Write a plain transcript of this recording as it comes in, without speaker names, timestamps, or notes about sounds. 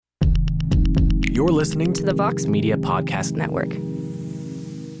You're listening to the Vox Media Podcast Network.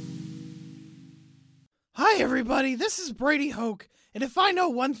 Hi, everybody. This is Brady Hoke, and if I know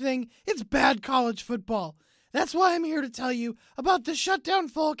one thing, it's bad college football. That's why I'm here to tell you about the Shutdown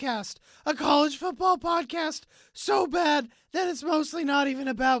Fullcast, a college football podcast so bad that it's mostly not even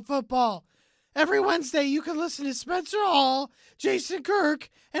about football. Every Wednesday, you can listen to Spencer Hall, Jason Kirk,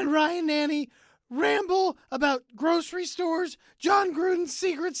 and Ryan Nanny ramble about grocery stores, John Gruden's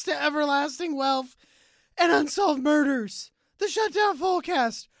secrets to everlasting wealth, and unsolved murders. The Shutdown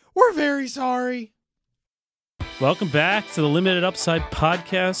Fullcast. We're very sorry. Welcome back to the Limited Upside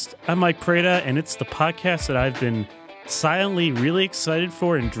Podcast. I'm Mike Prada, and it's the podcast that I've been silently really excited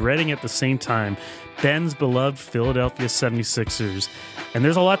for and dreading at the same time. Ben's beloved Philadelphia 76ers. And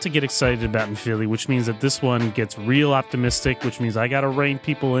there's a lot to get excited about in Philly, which means that this one gets real optimistic, which means I got to rein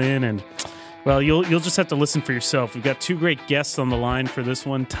people in, and well, you'll just have to listen for yourself. We've got two great guests on the line for this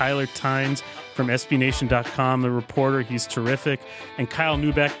one. Tyler Tynes from SBNation.com, the reporter. He's terrific. And Kyle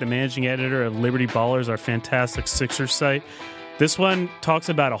Neubeck, the managing editor of Liberty Ballers, our fantastic Sixers site. This one talks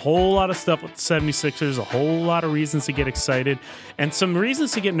about a whole lot of stuff with the 76ers, a whole lot of reasons to get excited, and some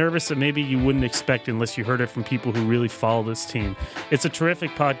reasons to get nervous that maybe you wouldn't expect unless you heard it from people who really follow this team. It's a terrific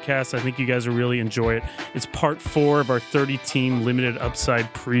podcast. I think you guys will really enjoy it. It's part 4 of our 30-team Limited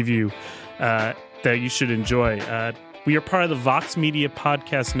Upside preview that you should enjoy. We are part of the Vox Media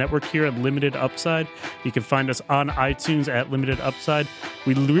Podcast Network here at Limited Upside. You can find us on iTunes at Limited Upside.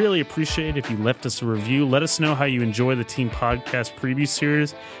 We'd really appreciate it if you left us a review. Let us know how you enjoy the team podcast preview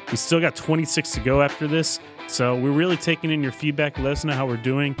series. We still got 26 to go after this, so we're really taking in your feedback. Let us know how we're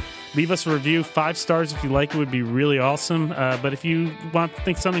doing. Leave us a review. 5 stars if you like it would be really awesome. But if you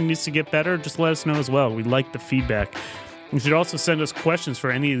think something needs to get better, just let us know as well. We like the feedback. You should also send us questions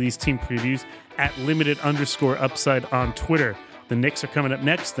for any of these team previews at Limited_Upside on Twitter. The Knicks are coming up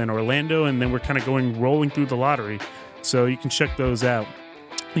next, then Orlando, and then we're kind of rolling through the lottery. So you can check those out.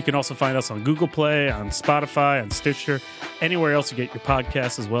 You can also find us on Google Play, on Spotify, on Stitcher, anywhere else you get your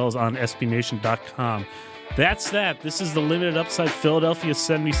podcasts, as well as on SBNation.com. That's that. This is the Limited Upside Philadelphia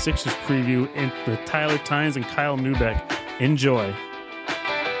 76ers preview with Tyler Tynes and Kyle Neubeck. Enjoy.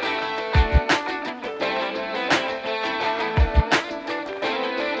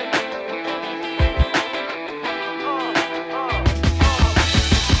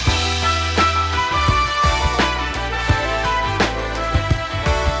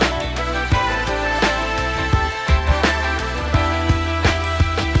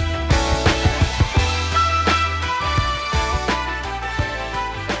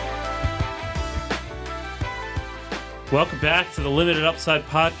 Welcome back to the Limited Upside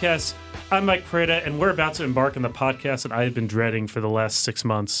Podcast. I'm Mike Prada, and we're about to embark on the podcast that I have been dreading for the last 6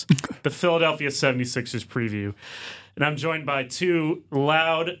 months, the Philadelphia 76ers preview. And I'm joined by two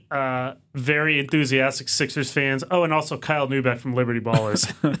loud, very enthusiastic Sixers fans. Oh, and also Kyle Neubeck from Liberty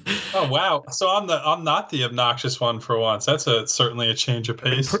Ballers. Oh, wow. So I'm not the obnoxious one for once. That's certainly a change of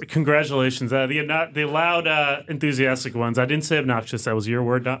pace. Congratulations. The loud, enthusiastic ones. I didn't say obnoxious. That was your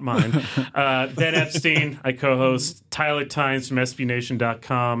word, not mine. Ben Epstein, I co-host. Tyler Tynes from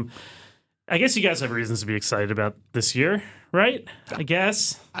SBNation.com. I guess you guys have reasons to be excited about this year, right? I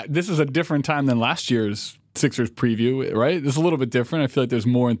guess. This is a different time than last year's Sixers preview, right? It's a little bit different. I feel like there's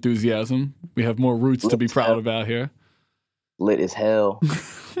more enthusiasm. We have more roots to be proud about here. Lit as hell.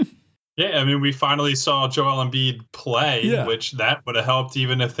 Yeah, I mean, we finally saw Joel Embiid play, which that would have helped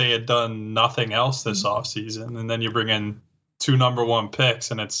even if they had done nothing else this offseason. And then you bring in 2 number 1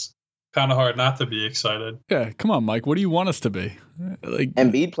 picks, and it's kind of hard not to be excited. Yeah, come on, Mike. What do you want us to be?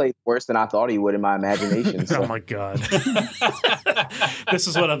 Embiid played worse than I thought he would in my imagination. So. Oh, my God. This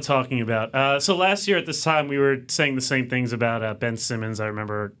is what I'm talking about. So last year at this time, we were saying the same things about Ben Simmons. I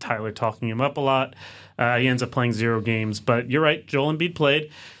remember Tyler talking him up a lot. He ends up playing 0 games. But you're right, Joel Embiid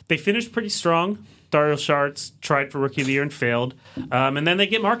played. They finished pretty strong. Dario Saric tried for Rookie of the Year and failed. And then they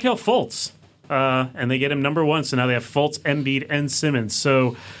get Markelle Fultz. And they get him number 1. So now they have Fultz, Embiid, and Simmons.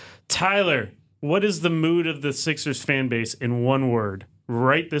 So Tyler, what is the mood of the Sixers fan base in one word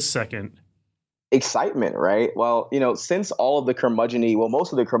right this second? Excitement, right? Well, since all of the curmudgeon-y,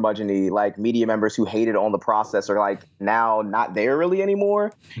 most of the curmudgeon-y, like media members who hated on the process are like now not there really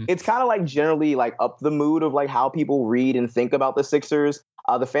anymore. It's kind of like generally like up the mood of like how people read and think about the Sixers.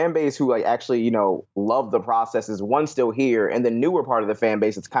 The fan base who like actually, love the process is one still here. And the newer part of the fan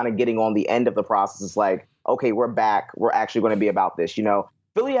base, it's kind of getting on the end of the process. It's like, okay, we're back. We're actually going to be about this,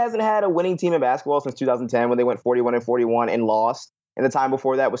 Philly hasn't had a winning team in basketball since 2010 when they went 41-41 and lost. And the time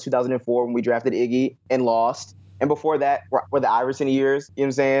before that was 2004 when we drafted Iggy and lost. And before that were the Iverson years, you know what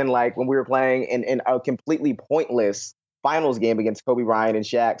I'm saying? Like when we were playing in a completely pointless finals game against Kobe Bryant and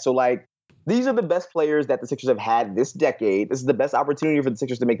Shaq. So like these are the best players that the Sixers have had this decade. This is the best opportunity for the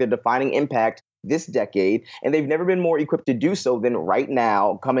Sixers to make their defining impact this decade. And they've never been more equipped to do so than right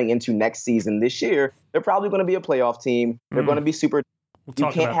now, coming into next season this year. They're probably going to be a playoff team. They're going to be super. You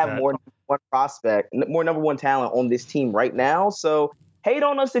can't have more number one talent on this team right now. So hate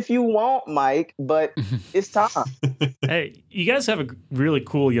on us if you want, Mike, but it's time. Hey, you guys have a really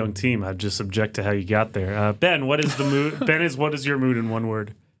cool young team. I just object to how you got there. Ben, what is the mood? What is your mood in one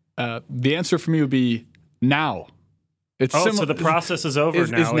word? The answer for me would be now. It's so the process is over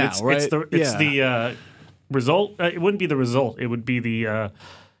now. Is now, it's, right? It's the result. It wouldn't be the result. It would be the.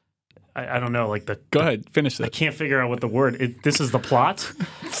 I don't know, like the. Go ahead, finish that. I can't figure out what the word. This is the plot.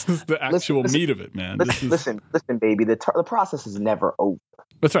 This is the actual meat of it, man. Listen, baby. The process is never over.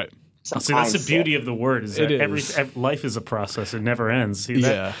 That's right. See, that's the beauty of the word. Is that life is a process; it never ends. See,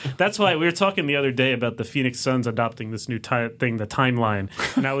 that's why we were talking the other day about the Phoenix Suns adopting this new thing, the timeline.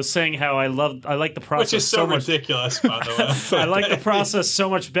 And I was saying how I like the process, which is so ridiculous, by the way. I like the process so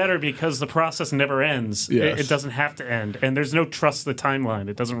much better because the process never ends. Yes. It doesn't have to end, and there's no trust the timeline.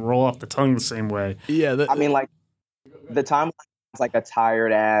 It doesn't roll off the tongue the same way. Yeah, I mean, like the timeline is like a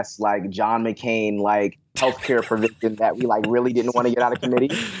tired ass, like John McCain, like healthcare provision that we like really didn't want to get out of committee.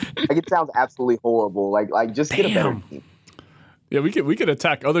 Like it sounds absolutely horrible. Like just get a better team. Yeah, we could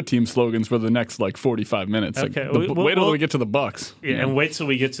attack other team slogans for the next like 45 minutes. Okay, wait till we get to the Bucks. Yeah, and wait till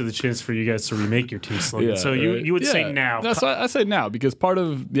we get to the chance for you guys to remake your team slogan. Yeah, so you would say now. That's why I say now, because part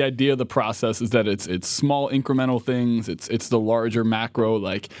of the idea of the process is that it's small incremental things. It's the larger macro,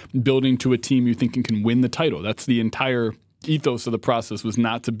 like building to a team you think can win the title. That's the entire ethos of the process, was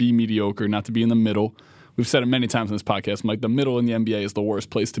not to be mediocre, not to be in the middle. We've said it many times in this podcast, Mike, the middle in the NBA is the worst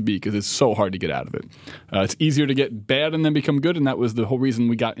place to be because it's so hard to get out of it. It's easier to get bad and then become good, and that was the whole reason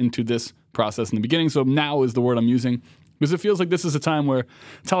we got into this process in the beginning. So now is the word I'm using because it feels like this is a time where,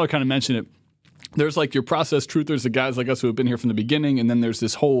 Tyler kind of mentioned it, there's like your process truthers, the guys like us who have been here from the beginning, and then there's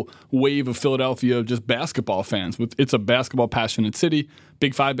this whole wave of Philadelphia of just basketball fans. It's a basketball passionate city.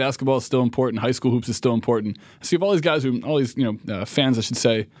 Big Five basketball is still important. High school hoops is still important. So you have all these guys fans, I should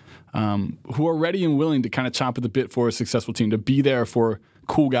say, who are ready and willing to kind of chomp at the bit for a successful team, to be there for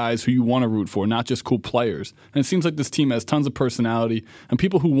cool guys who you want to root for, not just cool players. And it seems like this team has tons of personality and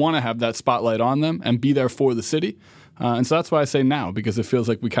people who want to have that spotlight on them and be there for the city. And so that's why I say now, because it feels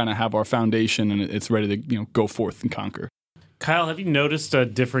like we kind of have our foundation and it's ready to go forth and conquer. Kyle, have you noticed a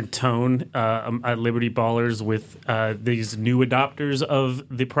different tone at Liberty Ballers with these new adopters of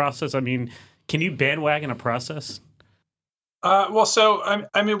the process? I mean, can you bandwagon a process?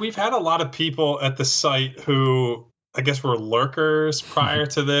 I mean, we've had a lot of people at the site who I guess were lurkers prior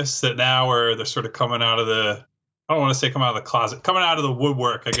to this that now they're sort of coming out of the, I don't want to say come out of the closet, coming out of the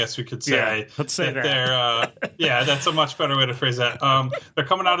woodwork, I guess we could say. Yeah, let's say that. They're, that's a much better way to phrase that. They're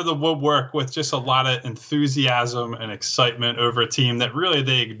coming out of the woodwork with just a lot of enthusiasm and excitement over a team that really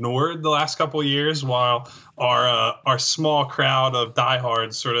they ignored the last couple of years, while our small crowd of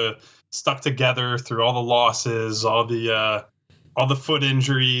diehards sort of stuck together through all the losses, all the foot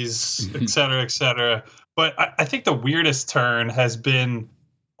injuries, et cetera, et cetera. But I think the weirdest turn has been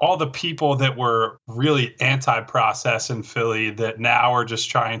all the people that were really anti-process in Philly that now are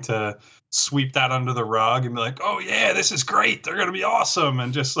just trying to sweep that under the rug and be like, oh, yeah, this is great. They're going to be awesome.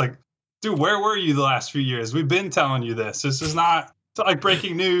 And just like, dude, where were you the last few years? We've been telling you this. This is not like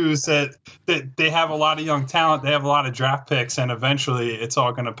breaking news that they have a lot of young talent. They have a lot of draft picks, and eventually it's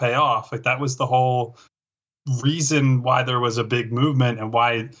all going to pay off. Like that was the whole reason why there was a big movement and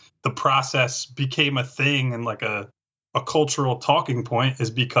why the process became a thing and like a cultural talking point,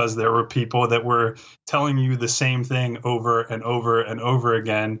 is because there were people that were telling you the same thing over and over and over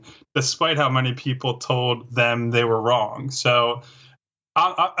again, despite how many people told them they were wrong. So,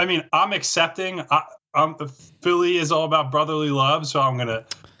 I mean, I'm accepting. Philly is all about brotherly love, so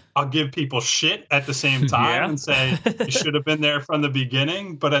I'll give people shit at the same time and say you should have been there from the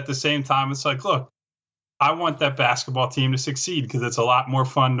beginning. But at the same time, it's like, look, I want that basketball team to succeed because it's a lot more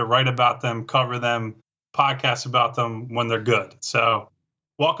fun to write about them, cover them, podcast about them when they're good. So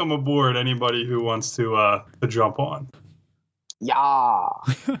welcome aboard anybody who wants to jump on. Yeah.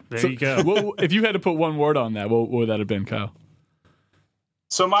 There you go. Well, if you had to put one word on that, what would that have been, Kyle?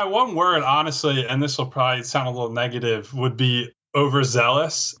 So my one word, honestly, and this will probably sound a little negative, would be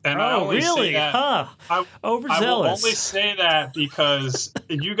overzealous. And I only really? say that, Overzealous. I will only say that because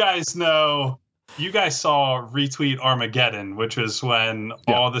you guys saw Retweet Armageddon, which is when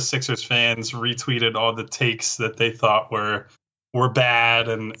all the Sixers fans retweeted all the takes that they thought were bad,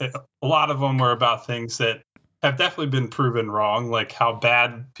 and a lot of them were about things that have definitely been proven wrong, like how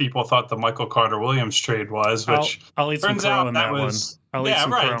bad people thought the Michael Carter-Williams trade was, which I'll eat some turns crow out on that that was... one. I'll eat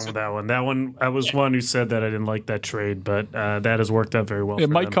some crow with that one. That one, I was one who said that I didn't like that trade, but that has worked out very well. It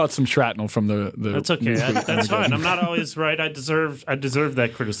might them. caught some shrapnel from the That's okay. That's fine. I'm not always right. I deserve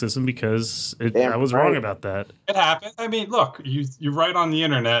that criticism because I was wrong about that. It happened. I mean, look, you write on the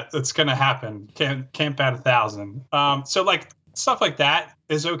internet, it's going to happen. Can't bat 1,000. So like stuff like that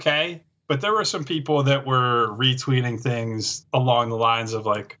is okay. But there were some people that were retweeting things along the lines of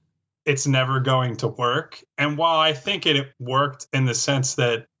like, it's never going to work. And while I think it worked in the sense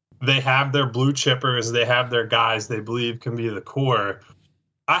that they have their blue chippers, they have their guys they believe can be the core,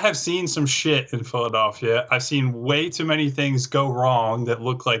 I have seen some shit in Philadelphia. I've seen way too many things go wrong that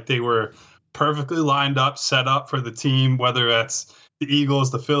look like they were perfectly lined up, set up for the team, whether that's the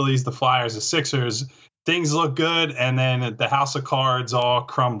Eagles, the Phillies, the Flyers, the Sixers. Things look good, and then the house of cards all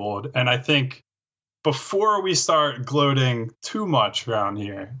crumbled. And I think before we start gloating too much around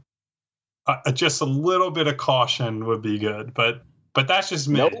here, just a little bit of caution would be good. But that's just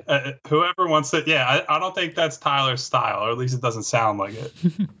me. Nope. Whoever wants to, I don't think that's Tyler's style, or at least it doesn't sound like it.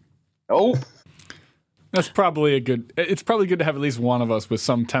 Nope. That's probably it's probably good to have at least one of us with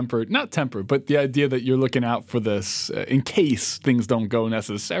some not temper, but the idea that you're looking out for this in case things don't go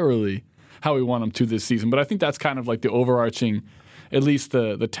necessarily how we want them to this season. But I think that's kind of like the overarching, at least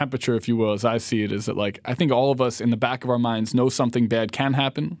the temperature, if you will, as I see it, is that like I think all of us in the back of our minds know something bad can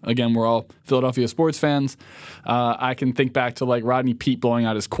happen. Again, we're all Philadelphia sports fans. I can think back to like Rodney Peete blowing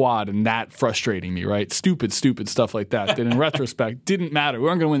out his quad and that frustrating me, right? Stupid stuff like that in retrospect didn't matter. We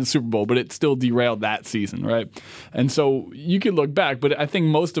weren't going to win the Super Bowl, but it still derailed that season, right? And so you can look back, but I think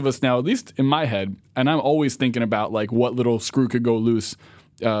most of us now, at least in my head, and I'm always thinking about like what little screw could go loose.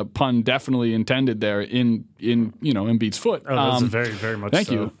 Pun definitely intended there in Embiid's foot. Oh, that's very, very much thank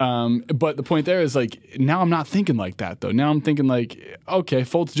you. But the point there is like now I'm not thinking like that though. Now I'm thinking like, okay,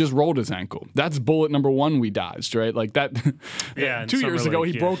 Fultz just rolled his ankle. That's bullet number one we dodged, right? Like that. Yeah. 2 years ago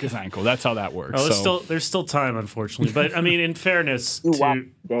he broke his ankle. That's how that works. Oh, there's still time, unfortunately. But I mean, in fairness,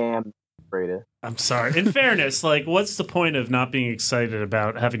 damn, Breda. I'm sorry. In fairness, like, what's the point of not being excited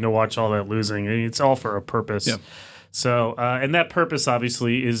about having to watch all that losing? I mean, it's all for a purpose. Yeah. So, and that purpose,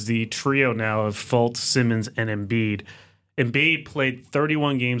 obviously, is the trio now of Fultz, Simmons, and Embiid. Embiid played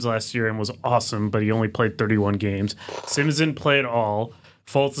 31 games last year and was awesome, but he only played 31 games. Simmons didn't play at all.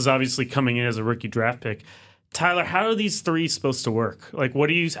 Fultz is obviously coming in as a rookie draft pick. Tyler, how are these three supposed to work? Like,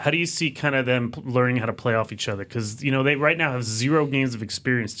 how do you see kind of them learning how to play off each other? Because, they right now have 0 games of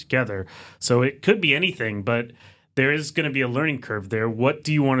experience together. So it could be anything, but there is going to be a learning curve there. What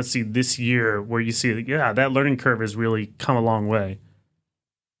do you want to see this year where you see, that learning curve has really come a long way?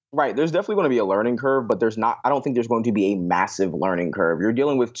 Right. There's definitely going to be a learning curve, but I don't think there's going to be a massive learning curve. You're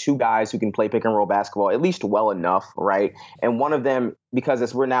dealing with 2 guys who can play pick and roll basketball at least well enough, right? And one of them,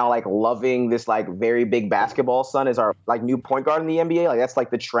 because we're now like loving this like very big basketball son is our like new point guard in the NBA. Like that's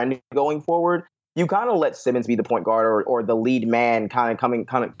like the trend going forward. You kind of let Simmons be the point guard or the lead man kind of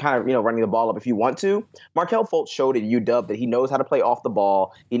running the ball up if you want to. Markelle Fultz showed at UW that he knows how to play off the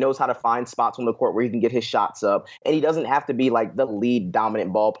ball. He knows how to find spots on the court where he can get his shots up. And he doesn't have to be like the lead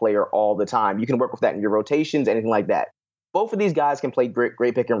dominant ball player all the time. You can work with that in your rotations, anything like that. Both of these guys can play great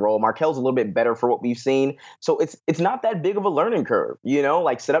pick and roll. Markelle's a little bit better for what we've seen. So it's not that big of a learning curve,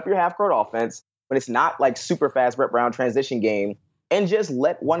 like set up your half court offense when it's not like super fast Brett Brown transition game. And just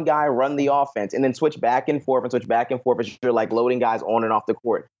let one guy run the offense and then switch back and forth as you're like loading guys on and off the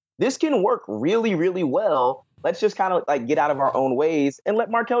court. This can work really, really well. Let's just kind of like get out of our own ways and let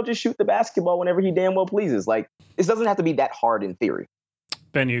Markelle just shoot the basketball whenever he damn well pleases. Like this doesn't have to be that hard in theory.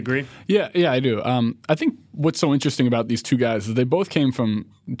 Ben, you agree? Yeah, I do. I think what's so interesting about these 2 guys is they both came from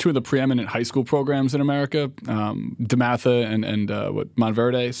 2 of the preeminent high school programs in America, DeMatha and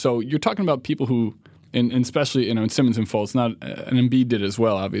Montverde. So you're talking about people who, and especially in Simmons and Fultz, and Embiid did as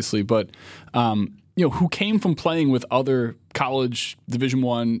well, obviously, but who came from playing with other college Division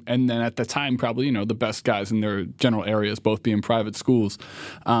I, and then at the time probably the best guys in their general areas, both being private schools,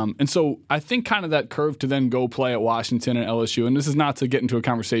 and so I think kind of that curve to then go play at Washington and LSU, and this is not to get into a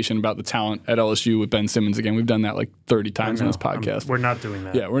conversation about the talent at LSU with Ben Simmons again. We've done that like 30 times on this podcast. We're not doing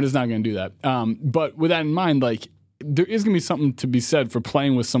that. Yeah, we're just not going to do that. But with that in mind, like, there is going to be something to be said for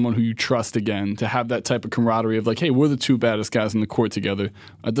playing with someone who you trust again, to have that type of camaraderie of like, hey, we're the 2 baddest guys in the court together.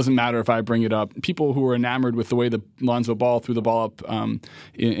 It doesn't matter if I bring it up. People who are enamored with the way that Lonzo Ball threw the ball up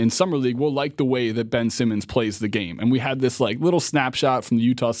in Summer League will like the way that Ben Simmons plays the game. And we had this like little snapshot from the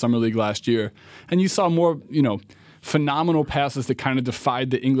Utah Summer League last year, and you saw more, phenomenal passes that kind of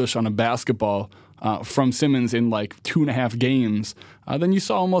defied the English on a basketball from Simmons in like 2.5 games than you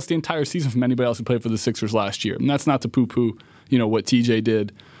saw almost the entire season from anybody else who played for the Sixers last year. And that's not to poo-poo, what TJ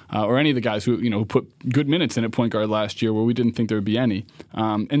did or any of the guys who put good minutes in at point guard last year where we didn't think there would be any.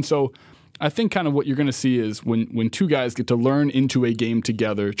 And so I think kind of what you're going to see is when two guys get to learn into a game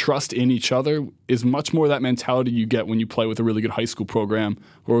together, trust in each other is much more that mentality you get when you play with a really good high school program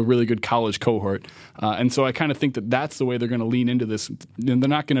or a really good college cohort. And so I kind of think that that's the way they're going to lean into this. And they're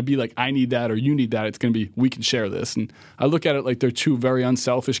not going to be like, I need that or you need that. It's going to be, we can share this. And I look at it like they're two very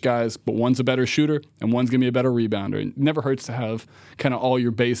unselfish guys, but one's a better shooter and one's going to be a better rebounder. It never hurts to have kind of all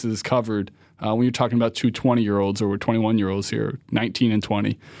your bases covered when you're talking about two 20-year-olds or 21-year-olds here, 19 and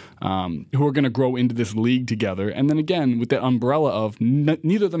 20, who are going to grow into this league together. And then again, with the umbrella of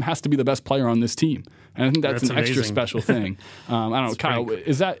neither of them has to be the best player on this team. And I think that's an extra special thing. I don't know, Kyle,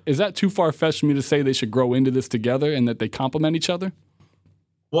 is that too far-fetched for me to say they should grow into this together and that they complement each other?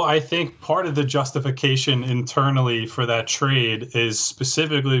 Well, I think part of the justification internally for that trade is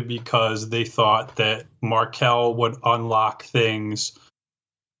specifically because they thought that Markelle would unlock things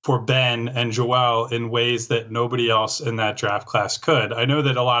for Ben and Joel in ways that nobody else in that draft class could. I know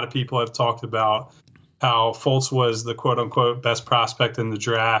that a lot of people have talked about how Fultz was the quote-unquote best prospect in the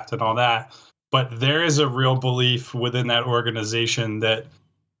draft and all that, but there is a real belief within that organization that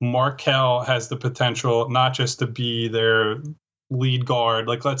Markelle has the potential not just to be their lead guard,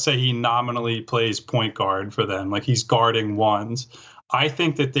 like let's say he nominally plays point guard for them, like he's guarding ones. I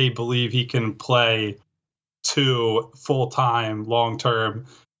think that they believe he can play two full-time, long-term,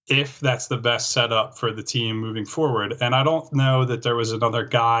 if that's the best setup for the team moving forward. And I don't know that there was another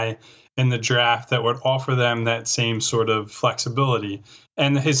guy in the draft that would offer them that same sort of flexibility.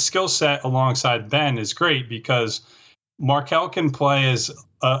 And his skill set alongside Ben is great because Markelle can play as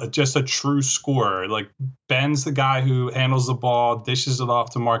just a true scorer. Like Ben's the guy who handles the ball, dishes it off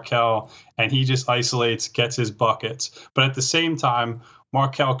to Markelle, and he just isolates, gets his buckets. But at the same time,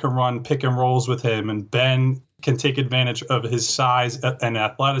 Markelle can run pick and rolls with him, and Ben can take advantage of his size and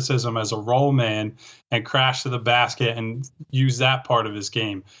athleticism as a roll man and crash to the basket and use that part of his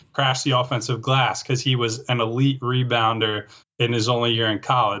game, crash the offensive glass because he was an elite rebounder in his only year in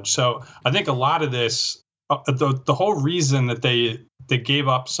college. So I think a lot of this, the whole reason that they gave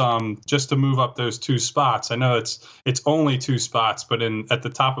up some just to move up those two spots. I know it's only two spots, but at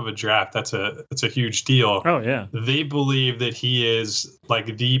the top of a draft, it's a huge deal. Oh yeah. They believe that he is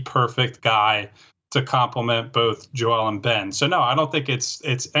like the perfect guy to complement both Joel and Ben. So no, I don't think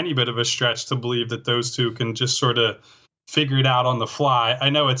it's any bit of a stretch to believe that those two can just sort of figure it out on the fly. I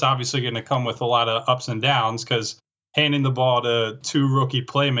know it's obviously going to come with a lot of ups and downs because handing the ball to two rookie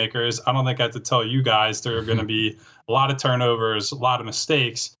playmakers, I don't think I have to tell you guys there are going to be a lot of turnovers, a lot of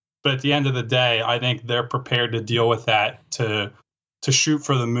mistakes. But at the end of the day, I think they're prepared to deal with that, to shoot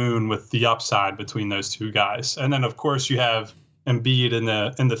for the moon with the upside between those two guys. And then, of course, you have Embiid in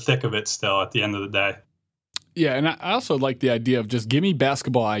the thick of it still at the end of the day. Yeah, and I also like the idea of just give me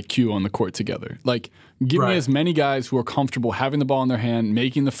basketball IQ on the court together. Like, give me as many guys who are comfortable having the ball in their hand,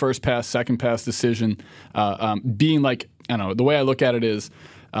 making the first pass, second pass decision, being like, I don't know, the way I look at it is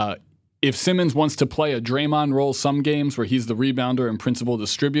if Simmons wants to play a Draymond role some games where he's the rebounder and principal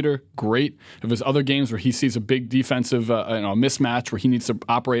distributor, great. If there's other games where he sees a big defensive mismatch where he needs to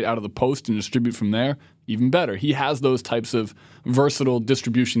operate out of the post and distribute from there, even better. He has those types of versatile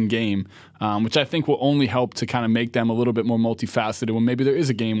distribution game, which I think will only help to kind of make them a little bit more multifaceted when maybe there is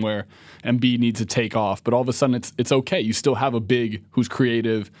a game where Embiid needs to take off, but all of a sudden it's okay. You still have a big who's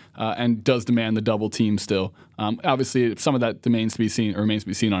creative and does demand the double team still. Obviously, some of that remains to be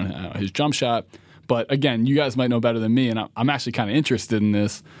seen on his jump shot. But again, you guys might know better than me, and I'm actually kind of interested in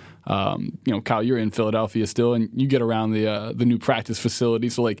this. Kyle, you're in Philadelphia still, and you get around the new practice facility.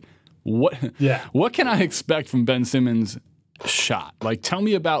 So, like, what can I expect from Ben Simmons' shot? Like, tell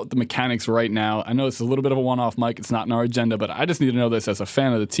me about the mechanics right now. I know it's a little bit of a one-off, Mike. It's not in our agenda, but I just need to know this as a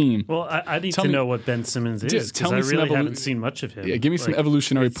fan of the team. Well, I need to know what Ben Simmons is because I really haven't seen much of him. Yeah, give me some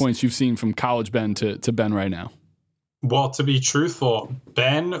evolutionary points you've seen from college Ben to Ben right now. Well, to be truthful,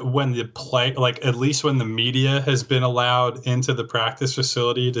 Ben, at least when the media has been allowed into the practice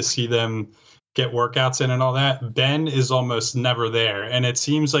facility to see them get workouts in and all that, Ben is almost never there. And it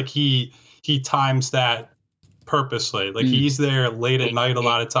seems like he times that purposely. Like he's there late at night a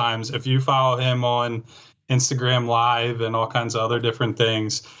lot of times. If you follow him on Instagram Live and all kinds of other different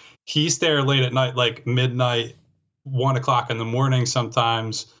things, he's there late at night, like midnight, 1 o'clock in the morning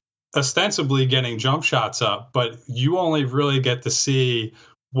sometimes, ostensibly getting jump shots up, but you only really get to see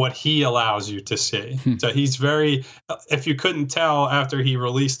what he allows you to see. So he's if you couldn't tell after he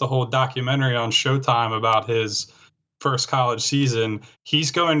released the whole documentary on Showtime about his first college season,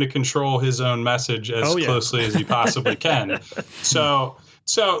 he's going to control his own message as closely as he possibly can. So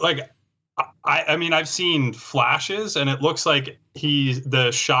like, I mean, I've seen flashes, and it looks like the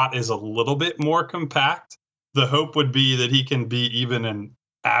shot is a little bit more compact. The hope would be that he can be even an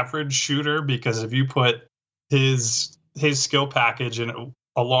average shooter, because if you put his skill package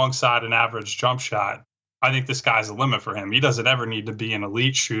alongside an average jump shot, I think the sky's the limit for him. He doesn't ever need to be an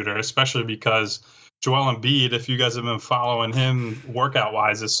elite shooter, especially because Joel Embiid, if you guys have been following him workout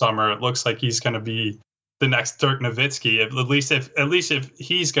wise this summer, it looks like he's going to be the next Dirk Nowitzki, at least if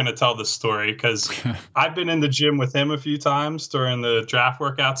he's going to tell the story, because I've been in the gym with him a few times during the draft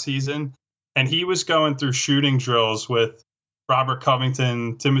workout season, and he was going through shooting drills with Robert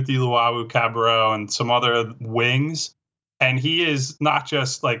Covington, Timothy Luwawu-Cabarrot, and some other wings, and he is not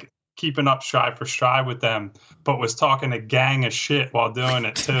just like keeping up stride for stride with them, but was talking a gang of shit while doing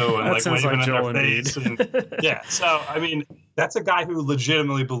it too, and like waving in their face. And, yeah, so I mean, that's a guy who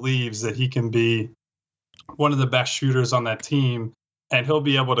legitimately believes that he can be one of the best shooters on that team, and he'll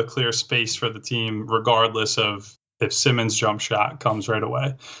be able to clear space for the team regardless of if Simmons' jump shot comes right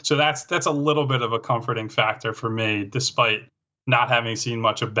away. So that's a little bit of a comforting factor for me, despite not having seen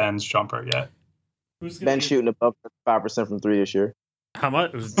much of Ben's jumper yet. Ben's shooting above 5% from three this year. How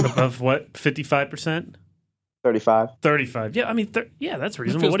much? Above what? 55%? 35. 35. Yeah, I mean, that's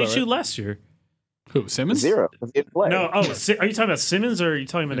reasonable. What did he shoot last year? Who, Simmons? 0. No, are you talking about Simmons or are you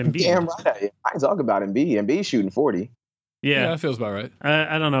talking about Embiid? Damn right. I talk about Embiid. Embiid shooting 40. Yeah, that feels about right.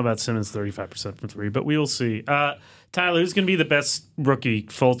 I don't know about Simmons 35% from three, but we will see. Tyler, who's going to be the best rookie,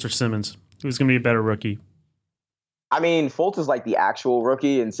 Fultz or Simmons? Who's going to be a better rookie? I mean, Fultz is like the actual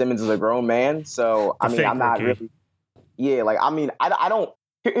rookie, and Simmons is a grown man. So, I mean, I'm not really. Yeah, like, I mean, I don't.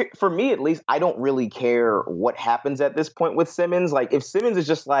 For me, at least, I don't really care what happens at this point with Simmons. Like, if Simmons is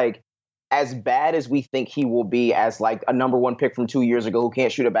just like as bad as we think he will be as like a number 1 pick from 2 years ago who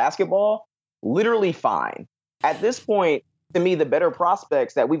can't shoot a basketball, literally fine. At this point, to me, the better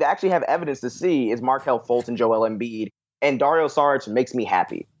prospects that we've actually have evidence to see is Markelle Fultz and Joel Embiid, and Dario Saric makes me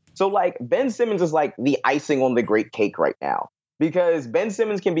happy. So like Ben Simmons is like the icing on the great cake right now, because Ben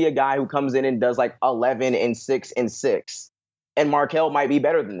Simmons can be a guy who comes in and does like 11 and 6 and 6, and Markelle might be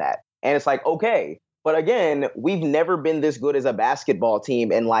better than that. And it's like, okay, but again, we've never been this good as a basketball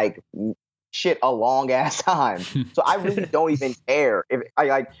team in like a long ass time. So I really don't even care if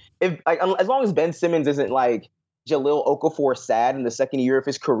as long as Ben Simmons isn't like Jahlil Okafor sad in the second year of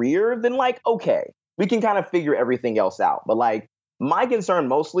his career, then like, okay, we can kind of figure everything else out. But like, my concern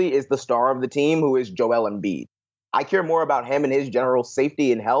mostly is the star of the team, who is Joel Embiid. I care more about him and his general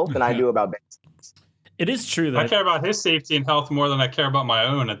safety and health than I do about Ben Simmons. It is true that I care about his safety and health more than I care about my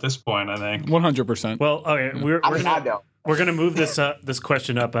own at this point, I think. 100%. Well, okay, we're going to move this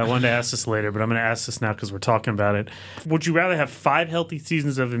question up. I wanted to ask this later, but I'm going to ask this now because we're talking about it. Would you rather have 5 healthy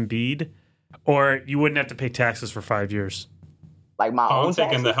seasons of Embiid, or you wouldn't have to pay taxes for 5 years? Like my own I'm taking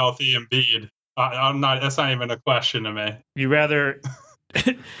taxes? the healthy Embiid. I'm not. That's not even a question to me. You rather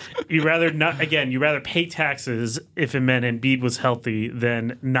pay taxes if it meant Embiid was healthy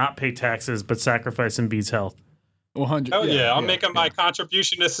than not pay taxes but sacrifice Embiid's health. 100. Oh yeah, I'm making my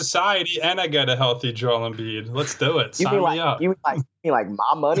contribution to society, and I get a healthy Joel Embiid. Let's do it. Sign me up. You mean like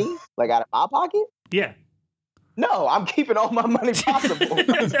my money, like out of my pocket? Yeah. No, I'm keeping all my money possible.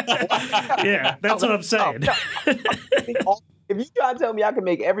 Yeah, that's what I'm saying. If you try to tell me I can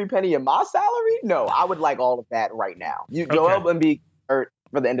make every penny of my salary, no, I would like all of that right now. Joel Embiid hurt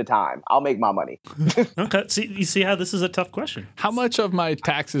for the end of time. I'll make my money. Okay. You see how this is a tough question. How much of my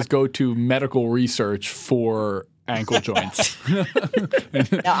taxes go to medical research for ankle joints?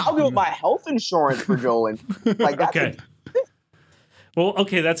 Now, I'll give my health insurance for Joel. Like, that's okay. Well,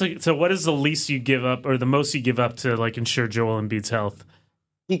 okay. So what is the least you give up or the most you give up to like ensure Joel Embiid's health?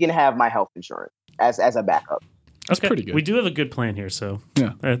 He can have my health insurance as a backup. That's pretty good. We do have a good plan here, so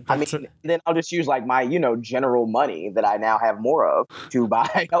yeah. Then I'll just use like my general money that I now have more of to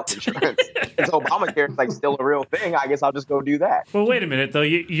buy health insurance. Since Obamacare is like still a real thing, I guess I'll just go do that. Well, wait a minute though.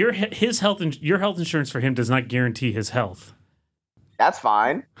 Your health insurance for him does not guarantee his health. That's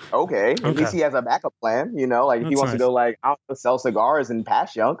fine. Okay. At least he has a backup plan. Like if he wants to go like I don't know, sell cigars and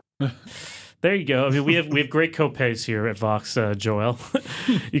pass junk. There you go. I mean, we have great co-pays here at Vox, Joel.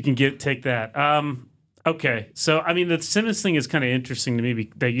 You can take that. Okay, so I mean the Simmons thing is kind of interesting to me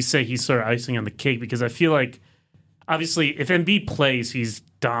that you say he's sort of icing on the cake, because I feel like obviously if Embiid plays, he's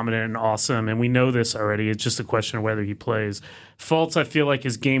dominant and awesome, and we know this already. It's just a question of whether he plays. Fultz, I feel like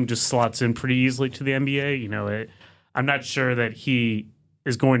his game just slots in pretty easily to the NBA. I'm not sure that he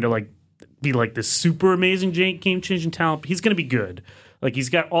is going to be like this super amazing game changing talent. He's going to be good. Like, he's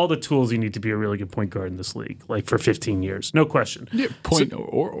got all the tools you need to be a really good point guard in this league, like for 15 years, no question. Yeah,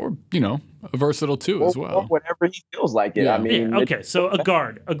 or versatile too as well. Or whatever he feels like it. Yeah. I mean, okay, so a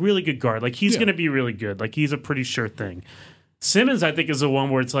guard, a really good guard, like he's going to be really good. Like, he's a pretty sure thing. Simmons, I think, is the one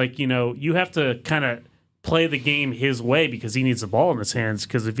where it's like, you have to kind of play the game his way because he needs the ball in his hands.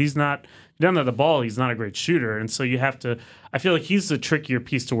 Because if he doesn't have the ball, he's not a great shooter. And so you have to. I feel like he's the trickier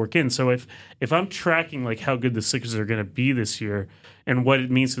piece to work in. So if I'm tracking like how good the Sixers are going to be this year and what it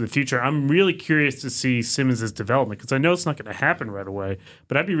means for the future, I'm really curious to see Simmons' development because I know it's not going to happen right away.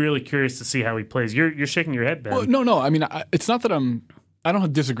 But I'd be really curious to see how he plays. You're shaking your head, Ben. Well, no. I mean, it's not that I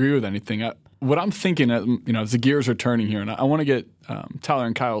don't disagree with anything. What I'm thinking, as the gears are turning here, and I want to get Tyler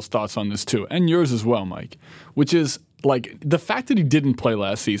and Kyle's thoughts on this too, and yours as well, Mike, which is like the fact that he didn't play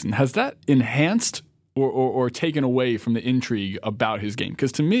last season, has that enhanced or taken away from the intrigue about his game?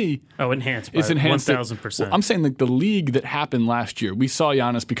 Because to me, enhanced by it's enhanced 1,000%. Well, I'm saying like the league that happened last year, we saw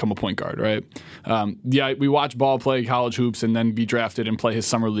Giannis become a point guard, right? We watched Ball play college hoops and then be drafted and play his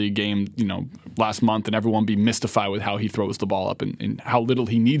summer league game, last month, and everyone be mystified with how he throws the ball up and how little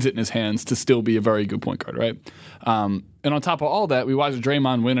he needs it in his hands to still be a very good point guard, right? And on top of all that, we watched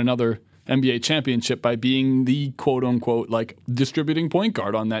Draymond win another NBA championship by being the quote-unquote like distributing point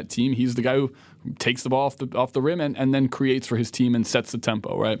guard on that team. He's the guy who takes the ball off the rim and then creates for his team and sets the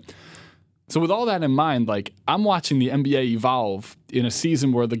tempo, right? So with all that in mind, like I'm watching the NBA evolve in a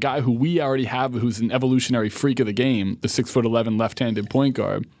season where the guy who we already have, who's an evolutionary freak of the game, the 6'11" left-handed point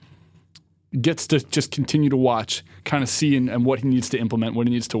guard, gets to just continue to watch, kind of see and what he needs to implement, what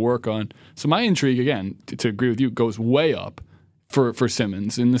he needs to work on. So my intrigue, again, to agree with you, goes way up for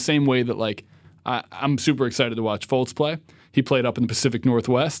Simmons in the same way that like I'm super excited to watch Fultz play. He played up in the Pacific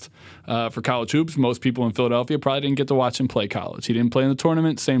Northwest for college hoops. Most people in Philadelphia probably didn't get to watch him play college. He didn't play in the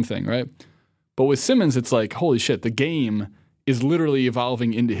tournament, same thing, right? But with Simmons, it's like, holy shit, the game is literally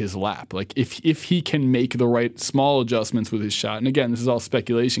evolving into his lap. Like if he can make the right small adjustments with his shot, and again, this is all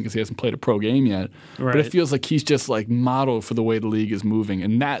speculation because he hasn't played a pro game yet, right. But it feels like he's just like modeled for the way the league is moving,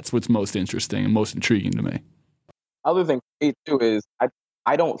 and that's what's most interesting and most intriguing to me. Other thing for me too is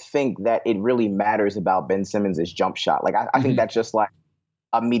I don't think that it really matters about Ben Simmons' jump shot. Like I think that's just like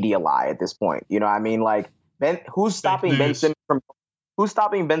a media lie at this point. You know what I mean? Like who's stopping Ben Simmons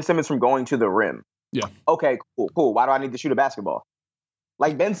from going to the rim? Yeah. Okay, cool. Why do I need to shoot a basketball?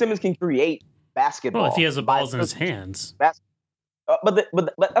 Like Ben Simmons can create basketball. Well, if he has the balls in his hands. But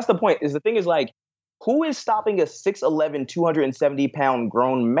that's the point. Is the thing is like, who is stopping a 6'11", 270-pound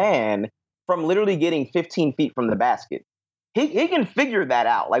grown man from literally getting 15 feet from the basket? He can figure that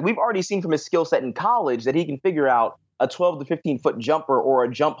out. Like we've already seen from his skill set in college that he can figure out a 12 to 15 foot jumper or a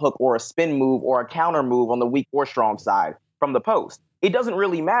jump hook or a spin move or a counter move on the weak or strong side from the post. It doesn't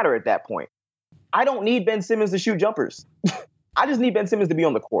really matter at that point. I don't need Ben Simmons to shoot jumpers. I just need Ben Simmons to be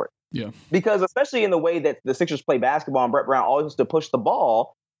on the court. Yeah. Because especially in the way that the Sixers play basketball and Brett Brown always wants to push the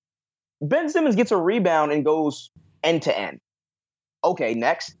ball, Ben Simmons gets a rebound and goes end to end. Okay,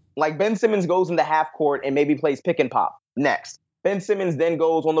 next. Like Ben Simmons goes into half court and maybe plays pick and pop. Next. Ben Simmons then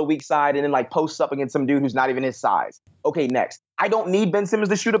goes on the weak side and then like posts up against some dude who's not even his size. Okay, next. I don't need Ben Simmons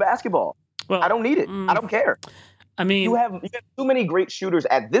to shoot a basketball. Well, I don't need it. I don't care. I mean, you have too many great shooters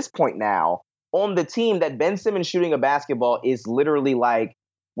at this point now on the team that Ben Simmons shooting a basketball is literally like,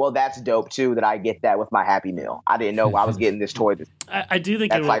 well, that's dope too that I get that with my Happy Meal. I didn't know I was getting this toy. I do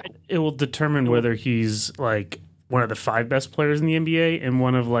think it will determine whether he's like one of the 5 best players in the NBA and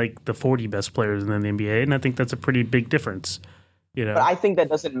one of like the 40 best players in the NBA, and I think that's a pretty big difference. You know? But I think that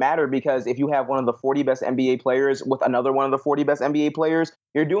doesn't matter because if you have one of the 40 best NBA players with another one of the 40 best NBA players,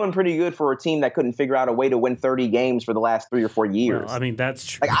 you're doing pretty good for a team that couldn't figure out a way to win 30 games for the last 3 or 4 years. Well, I mean, that's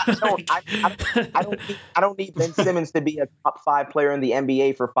true. Like, I don't need Ben Simmons to be a top 5 player in the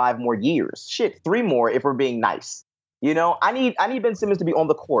NBA for 5 more years. Shit, 3 more if we're being nice. You know, I need Ben Simmons to be on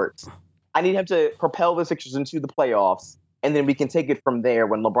the court. I need him to propel the Sixers into the playoffs, and then we can take it from there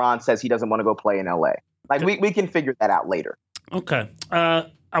when LeBron says he doesn't want to go play in LA. Like, we can figure that out later. Okay. I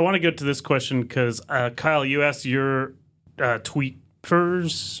want to go to this question because, Kyle, you asked your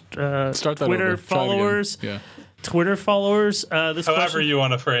tweeters, Twitter followers. Yeah. Twitter followers. This However question, you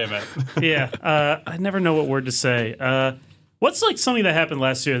want to frame it. Yeah. I never know what word to say. What's like something that happened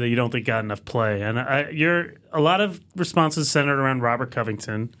last year that you don't think got enough play? And a lot of responses centered around Robert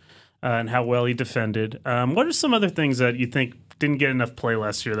Covington and how well he defended. What are some other things that you think didn't get enough play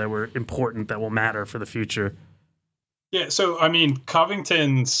last year that were important that will matter for the future? Yeah, so, I mean,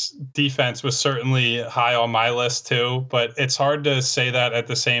 Covington's defense was certainly high on my list, too, but it's hard to say that at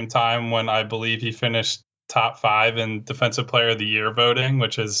the same time when I believe he finished top 5 in Defensive Player of the Year voting,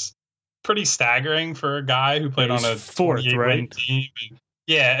 which is pretty staggering for a guy who played on a fourth, right? team.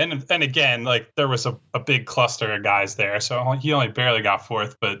 Yeah, and again, like there was a big cluster of guys there, so he only barely got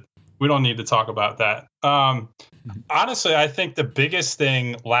fourth, but we don't need to talk about that. Honestly, I think the biggest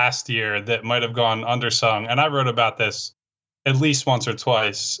thing last year that might have gone undersung, and I wrote about this at least once or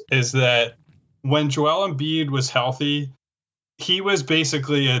twice, is that when Joel Embiid was healthy, he was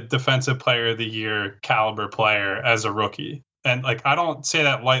basically a defensive player of the year caliber player as a rookie. And like, I don't say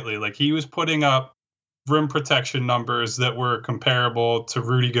that lightly. Like, he was putting up rim protection numbers that were comparable to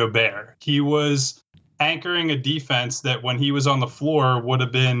Rudy Gobert. He was anchoring a defense that when he was on the floor would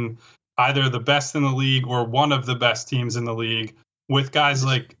have been either the best in the league or one of the best teams in the league, with guys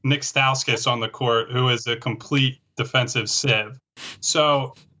like Nick Stauskas on the court, who is a complete defensive sieve.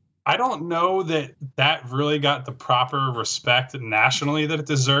 So I don't know that really got the proper respect nationally that it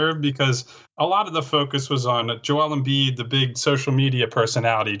deserved, because a lot of the focus was on Joel Embiid, the big social media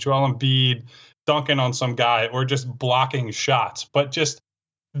personality, Joel Embiid dunking on some guy or just blocking shots. But just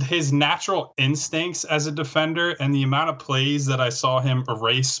his natural instincts as a defender and the amount of plays that I saw him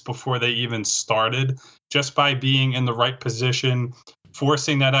erase before they even started, just by being in the right position,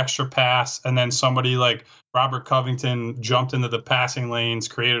 forcing that extra pass, and then somebody like Robert Covington jumped into the passing lanes,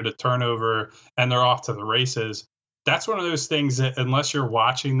 created a turnover, and they're off to the races. That's one of those things that unless you're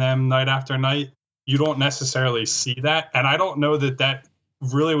watching them night after night, you don't necessarily see that. And I don't know that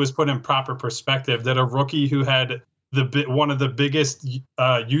really was put in proper perspective, that a rookie who had one of the biggest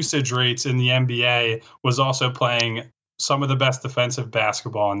usage rates in the NBA was also playing some of the best defensive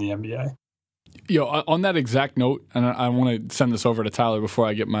basketball in the NBA. On that exact note, and I want to send this over to Tyler before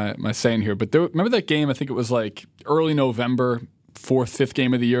I get my say in here, but remember that game, I think it was like early November, 4th, 5th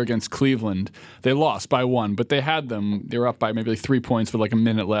game of the year against Cleveland. They lost by 1, but they were up by maybe like 3 points with like a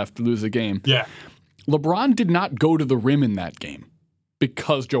minute left to lose the game. Yeah. LeBron did not go to the rim in that game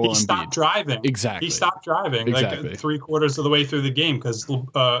because Joel Embiid stopped driving. Exactly. He stopped driving like 3/4 of the way through the game because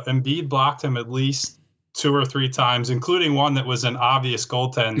Embiid blocked him at least 2 or 3 times, including one that was an obvious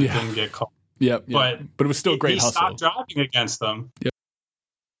goaltend that didn't get called. Yep. But it was still great hustle. He stopped driving against them. Yep.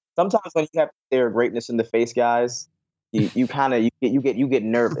 Sometimes when you have their greatness in the face, guys, you get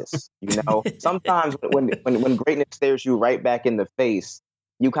nervous. You know, sometimes when greatness stares you right back in the face,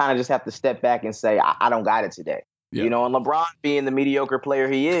 you kind of just have to step back and say, I don't got it today. Yep. You know, and LeBron, being the mediocre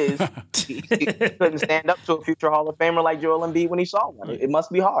player he is, he couldn't stand up to a future Hall of Famer like Joel Embiid when he saw one. It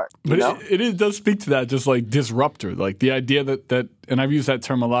must be hard. But it does speak to that, just like disruptor, like the idea that, and I've used that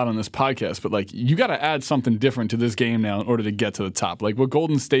term a lot on this podcast, but like you got to add something different to this game now in order to get to the top. Like what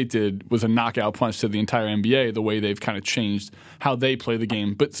Golden State did was a knockout punch to the entire NBA, the way they've kind of changed how they play the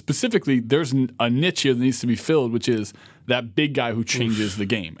game. But specifically, there's a niche here that needs to be filled, which is that big guy who changes the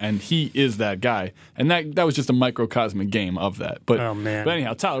game, and he is that guy. And that was just a microcosmic game of that. But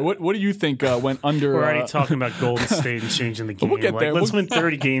anyhow, Tyler, what do you think went under? We're already talking about Golden State and changing the game. We'll get there. Let's win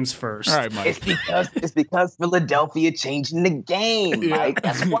 30 games first. All right, Mike. It's because Philadelphia changing the game, Mike.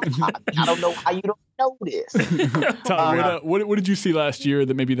 That's why. I don't know how you don't know this. Tyler, what did you see last year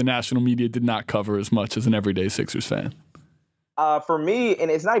that maybe the national media did not cover as much as an everyday Sixers fan? For me, and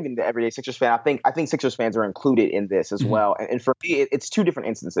it's not even the everyday Sixers fan, I think Sixers fans are included in this as well. And for me, it's 2 different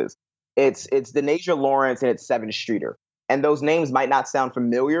instances. It's Denasia Lawrence and it's Sevyn Streeter. And those names might not sound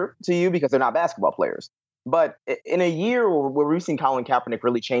familiar to you because they're not basketball players. But in a year where we've seen Colin Kaepernick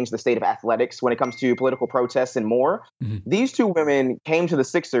really change the state of athletics when it comes to political protests and more, these 2 women came to the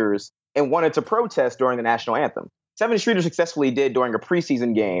Sixers and wanted to protest during the national anthem. Sevyn Streeter successfully did during a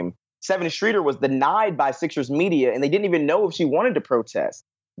preseason game. Sevyn Streeter was denied by Sixers media, and they didn't even know if she wanted to protest.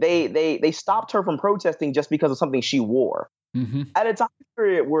 They stopped her from protesting just because of something she wore. At a time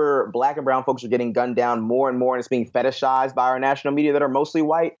period where Black and brown folks are getting gunned down more and more, and it's being fetishized by our national media that are mostly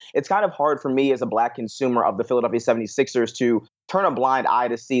white, it's kind of hard for me as a Black consumer of the Philadelphia 76ers to turn a blind eye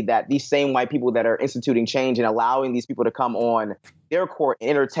to see that these same white people that are instituting change and allowing these people to come on their court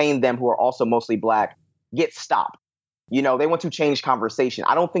and entertain them, who are also mostly Black, get stopped. You know, they want to change conversation.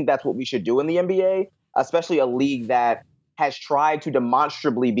 I don't think that's what we should do in the NBA, especially a league that has tried to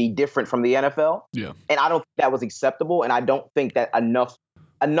demonstrably be different from the NFL. Yeah. And I don't think that was acceptable. And I don't think that enough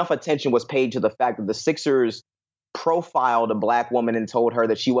attention was paid to the fact that the Sixers profiled a Black woman and told her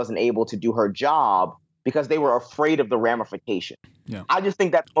that she wasn't able to do her job because they were afraid of the ramification. Yeah. I just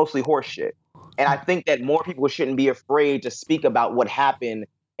think that's mostly horseshit. And I think that more people shouldn't be afraid to speak about what happened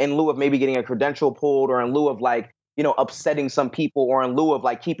in lieu of maybe getting a credential pulled, or in lieu of upsetting some people, or in lieu of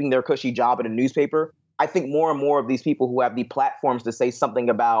keeping their cushy job at a newspaper. I think more and more of these people who have the platforms to say something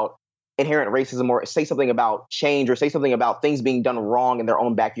about inherent racism, or say something about change, or say something about things being done wrong in their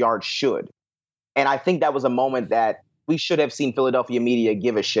own backyard should. And I think that was a moment that we should have seen Philadelphia media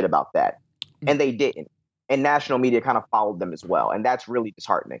give a shit about that. And they didn't. And national media kind of followed them as well. And that's really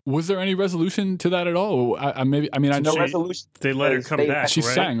disheartening. Was there any resolution to that at all? I know resolution. They let her come back. She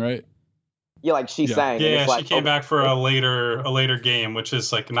sang, right? Yeah, like she sang. Yeah, she came back for a later game, which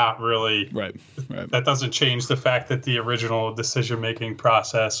is like not really right. That doesn't change the fact that the original decision-making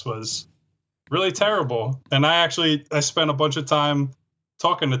process was really terrible. And I spent a bunch of time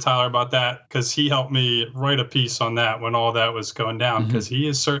talking to Tyler about that because he helped me write a piece on that when all that was going down, because he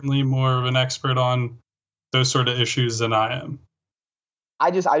is certainly more of an expert on those sort of issues than I am.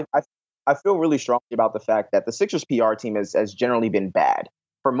 I feel really strongly about the fact that the Sixers PR team has generally been bad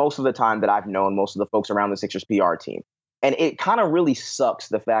for most of the time that I've known most of the folks around the Sixers PR team. And it kind of really sucks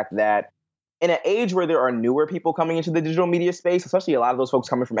the fact that in an age where there are newer people coming into the digital media space, especially a lot of those folks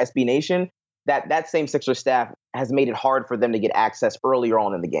coming from SB Nation, that same Sixers staff has made it hard for them to get access earlier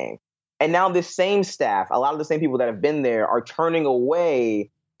on in the game. And now this same staff, a lot of the same people that have been there are turning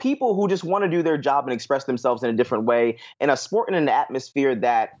away people who just want to do their job and express themselves in a different way in a sport and an atmosphere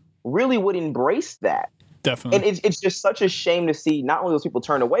that really would embrace that. Definitely. And it's just such a shame to see not only those people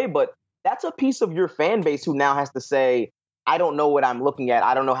turn away, but that's a piece of your fan base who now has to say, I don't know what I'm looking at.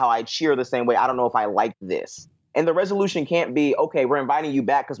 I don't know how I cheer the same way. I don't know if I like this. And the resolution can't be, okay, we're inviting you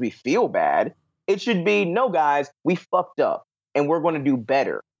back because we feel bad. It should be, no, guys, we fucked up and we're going to do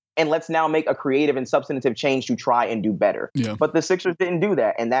better. And let's now make a creative and substantive change to try and do better. Yeah. But the Sixers didn't do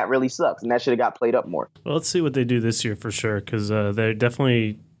that, and that really sucks. And that should have got played up more. Well, let's see what they do this year for sure, because that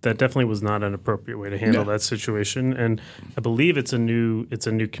definitely was not an appropriate way to handle that situation. And I believe it's a new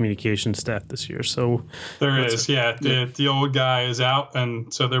communication staff this year. So there is, the old guy is out,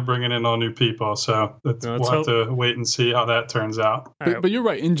 and so they're bringing in all new people. So we'll have to wait and see how that turns out. But you're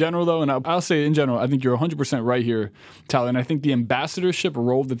right in general, though, and I'll say in general, I think you're 100% right here, Tyler. And I think the ambassadorship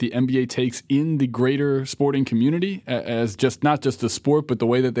role that the NBA takes in the greater sporting community, as just not just the sport, but the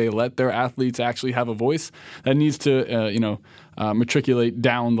way that they let their athletes actually have a voice, that needs to matriculate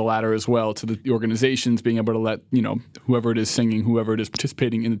down the ladder as well to the organizations being able to let whoever it is singing, whoever it is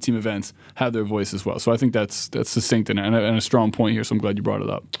participating in the team events have their voice as well. So I think that's succinct and a strong point here. So I'm glad you brought it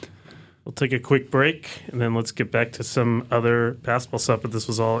up. We'll take a quick break and then let's get back to some other basketball stuff. But this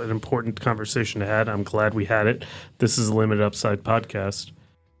was all an important conversation to have. I'm glad we had it. This is a Limited Upside podcast.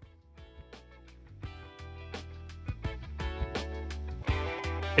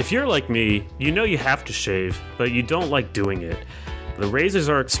 If you're like me, you know you have to shave, but you don't like doing it. The razors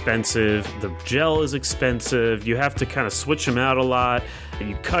are expensive, the gel is expensive, you have to kind of switch them out a lot, and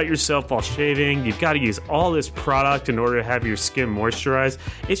you cut yourself while shaving, you've got to use all this product in order to have your skin moisturized.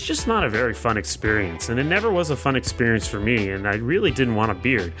 It's just not a very fun experience, and it never was a fun experience for me, and I really didn't want a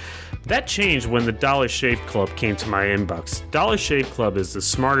beard. That changed when the Dollar Shave Club came to my inbox. Dollar Shave Club is the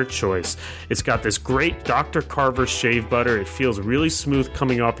smarter choice. It's got this great Dr. Carver shave butter. It feels really smooth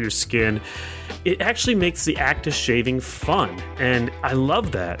coming off your skin. It actually makes the act of shaving fun, and I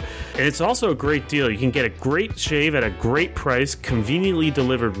love that. And it's also a great deal. You can get a great shave at a great price, conveniently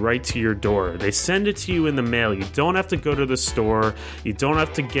delivered right to your door. They send it to you in the mail. You don't have to go to the store. You don't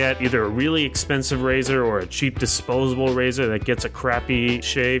have to get either a really expensive razor or a cheap disposable razor that gets a crappy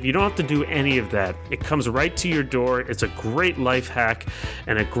shave. You don't have to do any of that. It comes right to your door. It's a great life hack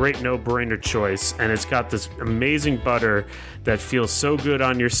and a great no-brainer choice. And it's got this amazing butter that feels so good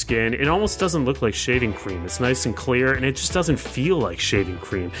on your skin. It almost doesn't look like shaving cream. It's nice and clear, and it just doesn't feel like shaving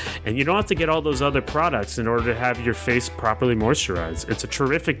cream. And you don't have to get all those other products in order to have your face properly moisturized. It's a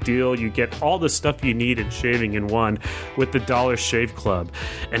terrific deal. You get all the stuff you need in shaving in one with the Dollar Shave Club.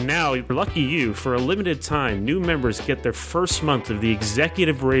 And now, lucky you, for a limited time, new members get their first month of the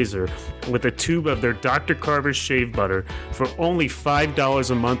Executive Razor with a tube of their Dr. Carver shave butter for only $5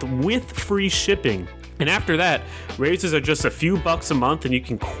 a month with free shipping. And after that, razors are just a few bucks a month, and you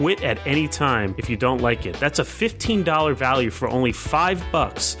can quit at any time if you don't like it. That's a $15 value for only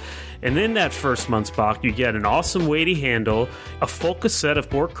 $5. And in that first month's box, you get an awesome weighty handle, a full cassette of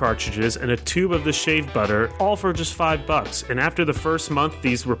 4 cartridges, and a tube of the shave butter, all for just $5. And after the first month,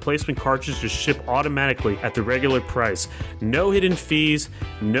 these replacement cartridges ship automatically at the regular price. No hidden fees,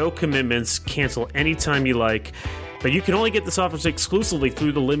 no commitments, cancel anytime you like. But you can only get this offer exclusively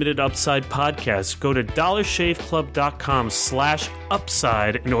through the Limited Upside podcast. Go to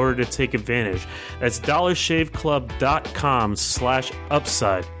dollarshaveclub.com/upside in order to take advantage. That's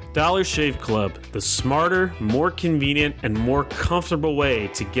dollarshaveclub.com/upside. Dollar Shave Club, the smarter, more convenient, and more comfortable way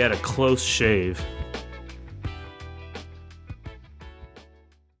to get a close shave.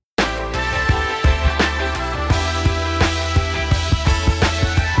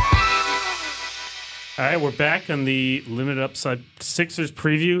 All right, we're back on the Limited Upside Sixers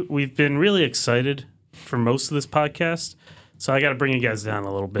preview. We've been really excited for most of this podcast, so I got to bring you guys down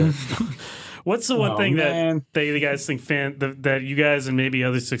a little bit. What's the one thing that you guys think that you guys and maybe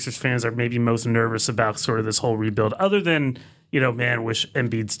other Sixers fans are maybe most nervous about sort of this whole rebuild, other than, wish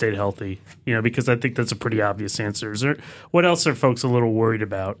Embiid stayed healthy, because I think that's a pretty obvious answer. What else are folks a little worried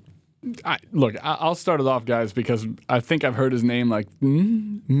about? I'll start it off, guys, because I think I've heard his name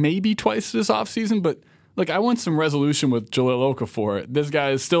maybe twice this offseason, but I want some resolution with Jahlil Okafor. This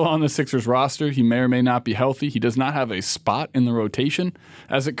guy is still on the Sixers roster. He may or may not be healthy. He does not have a spot in the rotation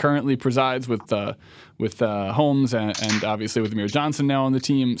as it currently presides with Holmes and obviously with Amir Johnson now on the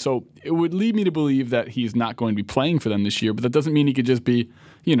team. So it would lead me to believe that he's not going to be playing for them this year, but that doesn't mean he could just be,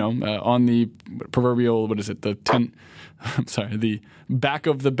 on the proverbial, the back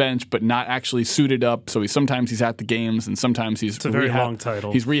of the bench, but not actually suited up. So sometimes he's at the games and sometimes he's it's a very long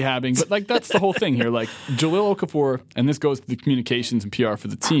title. He's rehabbing, but that's the whole thing here. Jahlil Okafor, and this goes to the communications and PR for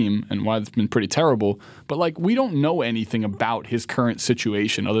the team and why it's been pretty terrible. But we don't know anything about his current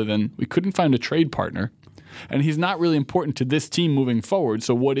situation other than we couldn't find a trade partner, and he's not really important to this team moving forward.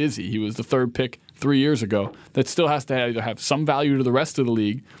 So what is he? He was the third pick 3 years ago. That still has to either have some value to the rest of the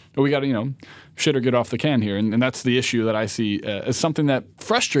league, or we got to shit or get off the can here. And that's the issue that I see as something that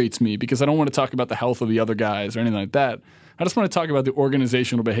frustrates me, because I don't want to talk about the health of the other guys or anything like that. I just want to talk about the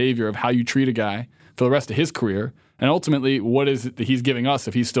organizational behavior of how you treat a guy for the rest of his career, and ultimately what is it that he's giving us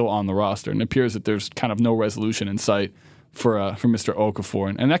if he's still on the roster. And it appears that there's kind of no resolution in sight for Mr.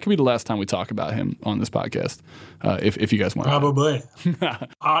 Okafor, and that could be the last time we talk about him on this podcast, if you guys want. Probably.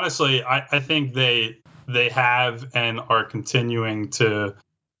 Honestly, I think they have and are continuing to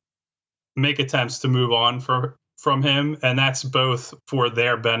make attempts to move on from him, and that's both for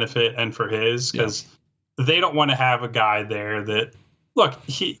their benefit and for his, because they don't want to have a guy there that, look,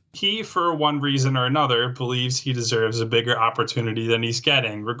 he for one reason or another believes he deserves a bigger opportunity than he's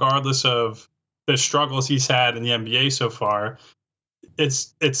getting, regardless of the struggles he's had in the NBA so far.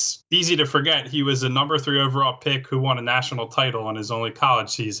 It's easy to forget he was a number 3 overall pick who won a national title in his only college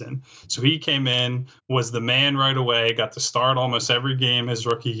season. So he came in, was the man right away, got to start almost every game his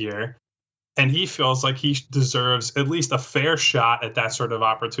rookie year. And he feels like he deserves at least a fair shot at that sort of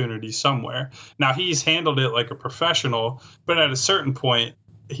opportunity somewhere. Now, he's handled it like a professional, but at a certain point,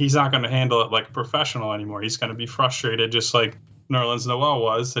 he's not going to handle it like a professional anymore. He's going to be frustrated, just like Nerlens Noel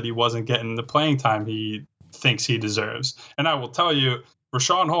was, that he wasn't getting the playing time he thinks he deserves. And I will tell you,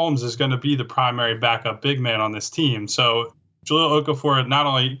 Richaun Holmes is going to be the primary backup big man on this team. So Jahlil Okafor not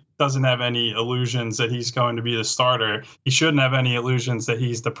only doesn't have any illusions that he's going to be the starter, he shouldn't have any illusions that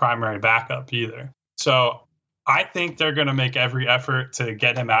he's the primary backup either. So I think they're going to make every effort to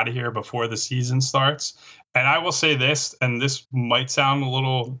get him out of here before the season starts. And I will say this, and this might sound a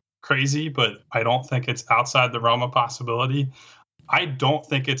little crazy, but I don't think it's outside the realm of possibility. I don't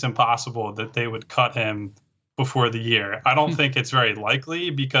think it's impossible that they would cut him before the year. I don't think it's very likely,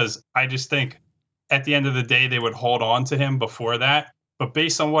 because I just think at the end of the day, they would hold on to him before that. But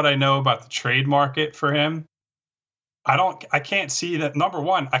based on what I know about the trade market for him, I can't see that. Number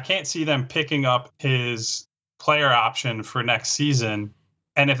one, I can't see them picking up his player option for next season.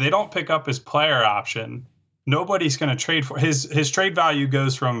 And if they don't pick up his player option, nobody's going to trade for his trade value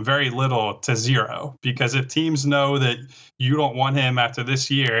goes from very little to zero, because if teams know that you don't want him after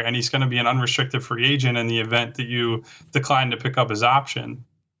this year and he's going to be an unrestricted free agent in the event that you decline to pick up his option,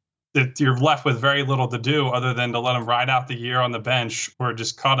 that you're left with very little to do other than to let him ride out the year on the bench, or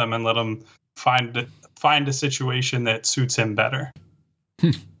just cut him and let him find a situation that suits him better.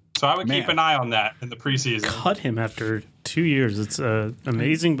 So I would keep an eye on that in the preseason. Cut him after 2 years. It's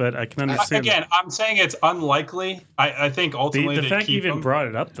amazing, but I can understand. Again, I'm saying it's unlikely. I think ultimately the fact you even brought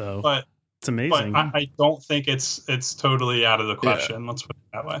it up, though, but it's amazing. But I don't think it's totally out of the question. Let's put it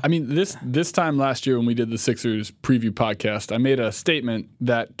that way. I mean, this time last year when we did the Sixers preview podcast, I made a statement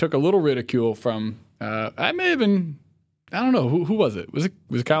that took a little ridicule from. I may have been. I don't know who was it. Was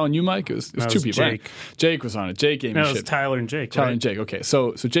it Kyle and you, Mike? It was two people. Jake. Right? Jake was on it. Jake gave me shit. It was Tyler and Jake. Tyler and Jake. Okay,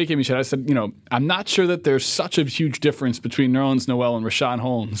 so Jake gave me shit. I said, I'm not sure that there's such a huge difference between Nerlens Noel and Richaun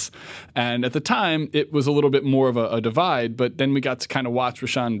Holmes. And at the time, it was a little bit more of a divide. But then we got to kind of watch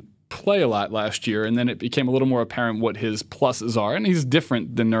Richaun play a lot last year, and then it became a little more apparent what his pluses are. And he's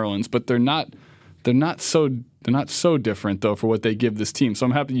different than Nerlens, but they're not so different though for what they give this team. So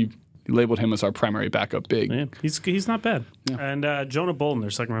I'm happy you labeled him as our primary backup big. Yeah, he's not bad. Yeah. And Jonah Bolton,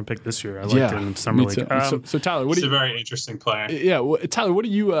 their second round pick this year. I liked him in Summer League. So Tyler, he's a very interesting player. Yeah, Tyler, what are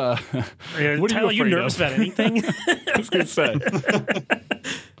you? Tyler, are you nervous about anything? I was going to say.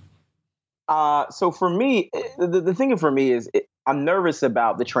 So for me, the thing for me is I'm nervous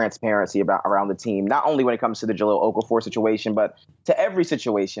about the transparency around the team, not only when it comes to the Jahlil Okafor situation, but to every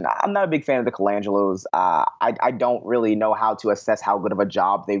situation. I'm not a big fan of the Colangelos. I don't really know how to assess how good of a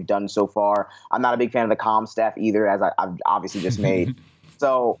job they've done so far. I'm not a big fan of the comm staff either, as I've obviously just made.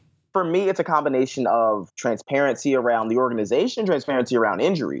 So for me, it's a combination of transparency around the organization, transparency around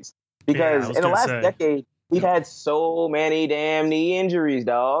injuries. Because in the last decade, we've had so many damn knee injuries,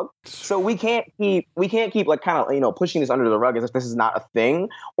 dog. So we can't keep like kind of, pushing this under the rug as if this is not a thing,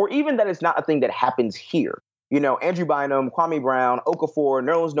 or even that it's not a thing that happens here. Andrew Bynum, Kwame Brown, Okafor,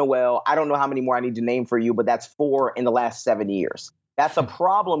 Nerlens Noel. I don't know how many more I need to name for you, but that's 4 in the last 7 years. That's a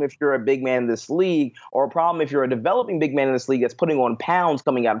problem if you're a big man in this league, or a problem if you're a developing big man in this league that's putting on pounds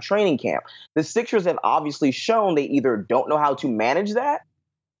coming out of training camp. The Sixers have obviously shown they either don't know how to manage that,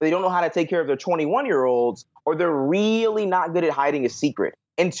 they don't know how to take care of their 21-year-olds, or they're really not good at hiding a secret.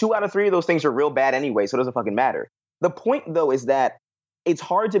 And 2 out of 3 of those things are real bad anyway, so it doesn't fucking matter. The point, though, is that it's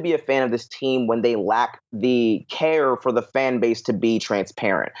hard to be a fan of this team when they lack the care for the fan base to be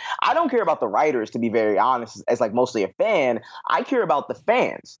transparent. I don't care about the writers, to be very honest, as like mostly a fan. I care about the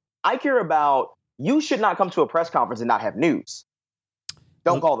fans. I care about you should not come to a press conference and not have news.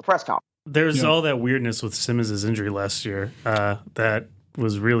 Don't call the press conference. There's all that weirdness with Simmons' injury last year that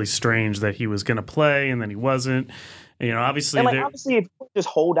was really strange, that he was going to play and then he wasn't. Obviously, obviously, if you just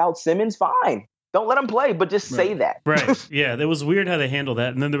hold out Simmons, fine. Don't let him play, but just say that. Right. Yeah, it was weird how they handled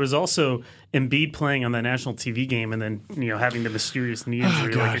that. And then there was also Embiid playing on that national TV game and then, having the mysterious knee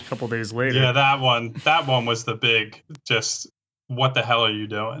injury like a couple days later. Yeah, that one was the big just what the hell are you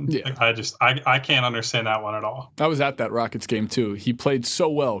doing? Yeah. I can't understand that one at all. I was at that Rockets game too. He played so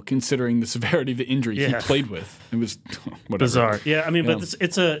well considering the severity of the injury he played with. It was whatever. Bizarre. Yeah, but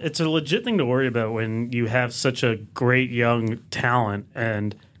it's a legit thing to worry about when you have such a great young talent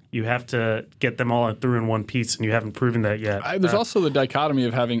and you have to get them all through in one piece, and you haven't proven that yet. There's also the dichotomy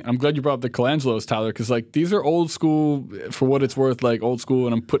of having – I'm glad you brought up the Colangelos, Tyler, because these are old school, for what it's worth, old school,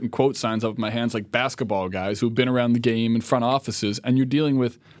 and I'm putting quote signs up with my hands, basketball guys who've been around the game in front offices, and you're dealing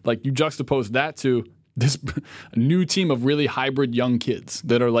with – you juxtapose that to this new team of really hybrid young kids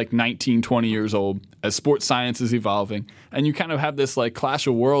that are 19, 20 years old as sports science is evolving. And you kind of have this clash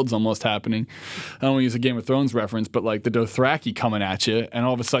of worlds almost happening. I don't want to use a Game of Thrones reference, but the Dothraki coming at you, and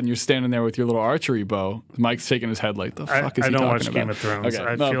all of a sudden you're standing there with your little archery bow. Mike's shaking his head the fuck is he talking about? I don't watch Game of Thrones. Okay.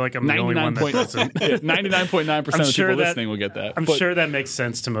 I feel like I'm the only one that doesn't. 99.9% of people listening will get that. I'm sure that makes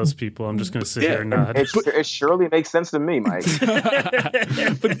sense to most people. I'm just going to sit here and nod. It surely makes sense to me, Mike.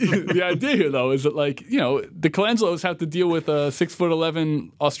 But the idea here, though, is that the Colangelos have to deal with a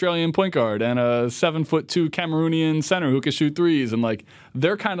 6'11" Australian point guard and a 7'2" Cameroonian center who can shoot threes, and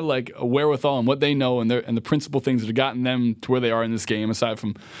they're kind of a wherewithal and what they know and the principal things that have gotten them to where they are in this game, aside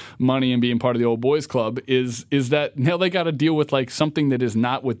from money and being part of the old boys club, is that now they got to deal with something that is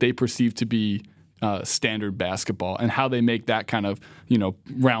not what they perceive to be standard basketball, and how they make that kind of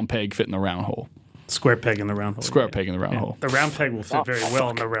round peg fit in the round hole. Square peg in the round hole. Square peg in the round hole. The round peg will fit very well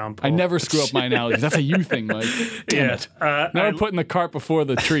in the round hole. I never screw up my analogies. That's a you thing, Mike. Damn it. Never putting the cart before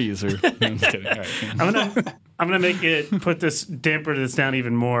the trees. I'm just kidding. All right. I'm gonna damper this down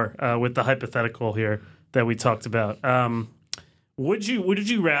even more with the hypothetical here that we talked about. Would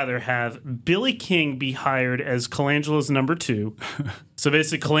you rather have Billy King be hired as Colangelo's number 2? So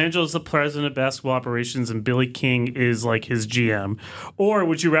basically, Colangelo's the president of basketball operations, and Billy King is his GM. Or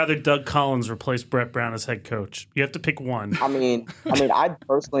would you rather Doug Collins replace Brett Brown as head coach? You have to pick one. I'd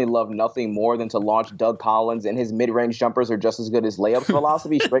personally love nothing more than to launch Doug Collins, and his mid-range jumpers are just as good as layups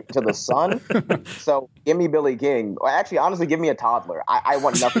philosophy straight to the sun. So give me Billy King. Actually, honestly, give me a toddler. I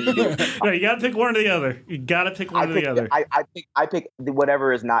want nothing to do. No, you got to pick one or the other. You got to pick one or the other. I pick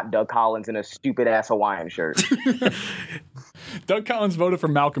whatever is not Doug Collins in a stupid-ass Hawaiian shirt. Doug Collins voted for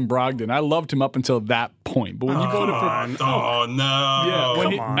Malcolm Brogdon. I loved him up until that point. But when you voted for... Oh, no.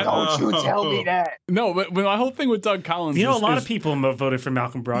 Yeah, don't you tell me that. No, but my whole thing with Doug Collins a lot of people voted for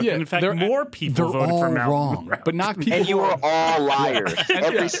Malcolm Brogdon. Yeah, in fact, more people voted for Malcolm Brogdon. But not people. And you are all liars.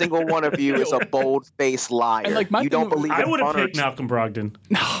 Every single one of you is a bold-faced liar. And you don't believe I would have picked Malcolm Brogdon.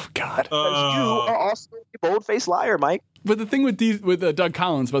 Oh, God. Because you are also a bold-faced liar, Mike. But the thing with Doug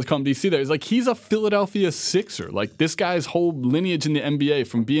Collins about to come DC there is he's a Philadelphia Sixer. This guy's whole lineage in the NBA,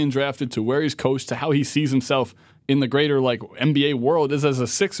 from being drafted to where he's coached to how he sees himself in the greater like NBA world is as a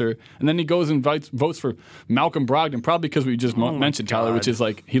Sixer, and then he goes and votes for Malcolm Brogdon, probably because we just mentioned Tyler, which is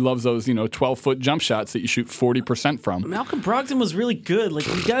like he loves those 12-foot jump shots that you shoot 40% from. Malcolm Brogdon was really good. Like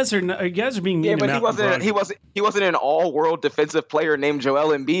you guys are being mean to Malcolm Brogdon. He wasn't an all-world defensive player named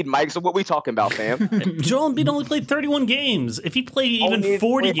Joel Embiid, Mike. So what we talking about, fam? Joel Embiid only played 31 games. If he played even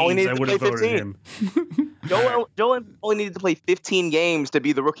 40 games, I would have voted him. Joel Embiid only needed to play 15 games to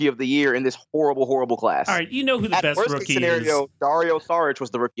be the rookie of the year in this horrible, horrible class. All right, you know who the best rookie scenario, is. Dario Saric was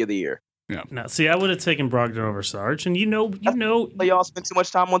the rookie of the year. Yeah. No, see, I would have taken Brogdon over Sarge, and you know. Y'all spend too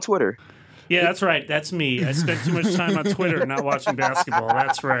much time on Twitter. Yeah, that's right. That's me. I spent too much time on Twitter not watching basketball.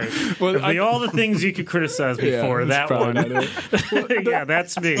 That's right. Well, all the things you could criticize me for, that one. Yeah,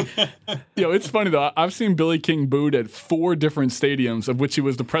 that's me. It's funny, though. I've seen Billy King booed at 4 different stadiums, of which he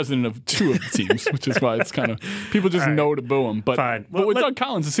was the president of 2 of the teams, which is why it's kind of people just know to boo him. But, fine. But with Doug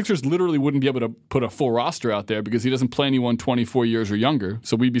Collins, the Sixers literally wouldn't be able to put a full roster out there because he doesn't play anyone 24 years or younger,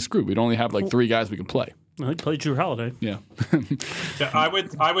 so we'd be screwed. We'd only have like 3 guys we could play. He played Drew Holiday. Yeah. Yeah, I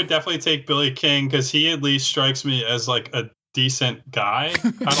would definitely take Billy King because he at least strikes me as like a decent guy.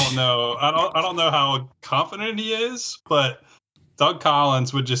 I don't know. I don't know how confident he is, but Doug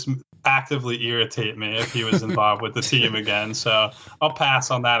Collins would just actively irritate me if he was involved with the team again. So I'll pass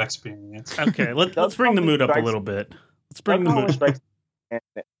on that experience. Okay, let's bring the mood up a little bit. Let's bring the mood.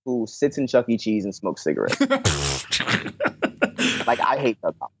 Who sits in Chuck E. Cheese and smokes cigarettes? Like I hate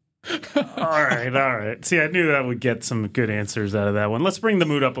Doug Collins. All right. See, I knew that would get some good answers out of that one. Let's bring the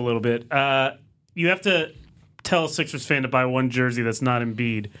mood up a little bit. You have to tell a Sixers fan to buy one jersey that's not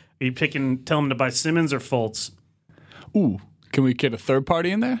Embiid. Are you tell him to buy Simmons or Fultz? Ooh, can we get a third party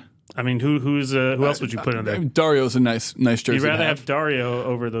in there? I mean, who else would you put in there? Dario's a nice jersey. You'd rather have Dario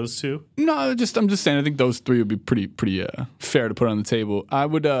over those 2? No, I'm just saying. I think those 3 would be pretty fair to put on the table. I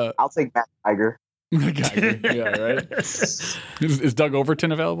would. I'll take Matt Geiger. Yeah, right. Is Doug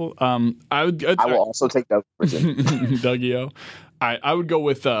Overton available? I will also take Doug Overton. Dougie-O. I would go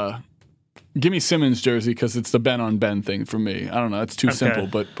with give me Simmons jersey because it's the Ben on Ben thing for me. I don't know. It's too simple.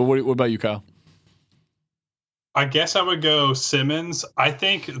 But what about you, Kyle? I guess I would go Simmons. I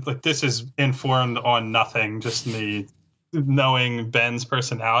think like this is informed on nothing, just me knowing Ben's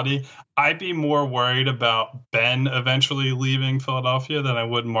personality. I'd be more worried about Ben eventually leaving Philadelphia than I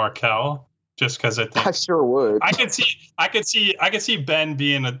would Markelle. Just because I think I sure would. I could see Ben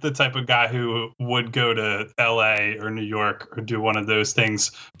being the type of guy who would go to LA or New York or do one of those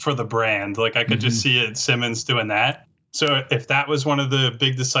things for the brand. Like I could just see it Simmons doing that. So if that was one of the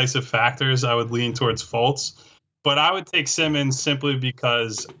big decisive factors, I would lean towards Fultz. But I would take Simmons simply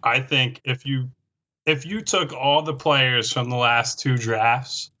because I think if you took all the players from the last 2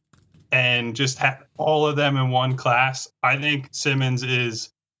 drafts and just had all of them in one class, I think Simmons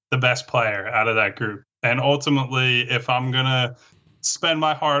is the best player out of that group. And ultimately, if I'm going to spend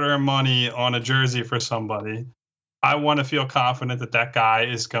my hard-earned money on a jersey for somebody, I want to feel confident that guy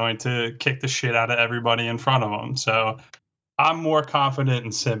is going to kick the shit out of everybody in front of him. So I'm more confident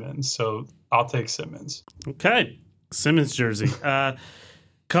in Simmons. So I'll take Simmons. Okay. Simmons jersey.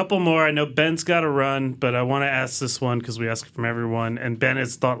 Couple more. I know Ben's got to run, but I want to ask this one because we ask it from everyone. And Ben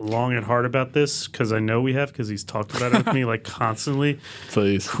has thought long and hard about this because I know we have because he's talked about it with me like constantly.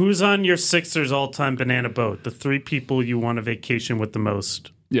 Please. Who's on your Sixers all-time banana boat? The 3 people you want to vacation with the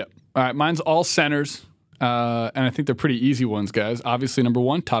most? Yeah. All right. Mine's all centers. And I think they're pretty easy ones, guys. Obviously, number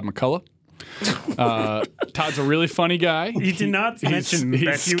 1, Todd McCullough. Todd's a really funny guy. You did not mention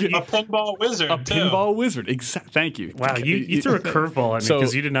that you a pinball wizard. Pinball wizard. Thank you. Wow, you threw a curveball at me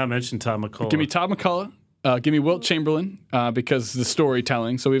because you did not mention Todd McCullough. Give me Todd McCullough. Give me Wilt Chamberlain because the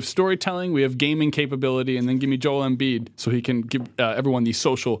storytelling. So we have storytelling, we have gaming capability, and then give me Joel Embiid so he can give everyone the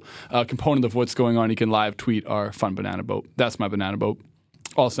social component of what's going on. He can live tweet our fun banana boat. That's my banana boat.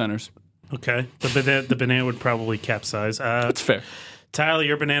 All centers. Okay. The banana would probably capsize. That's fair. Tyler,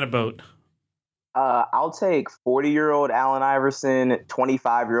 your banana boat. I'll take 40-year-old Allen Iverson,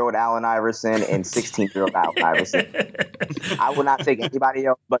 25-year-old Allen Iverson, and 16-year-old Allen Iverson. I will not take anybody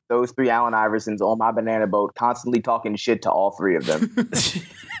else but those 3 Allen Iversons on my banana boat, constantly talking shit to all 3 of them.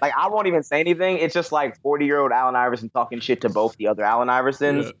 Like, I won't even say anything. It's just like 40-year-old Allen Iverson talking shit to both the other Allen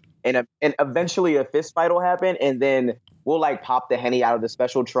Iversons. Yeah. And eventually a fist fight will happen, and then we'll like pop the Henny out of the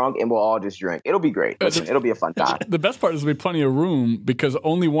special trunk and we'll all just drink. It'll be great. Listen, it'll be a fun time. The best part is there'll be plenty of room because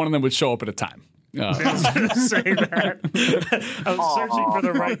only one of them would show up at a time. I was going to say that. I was searching for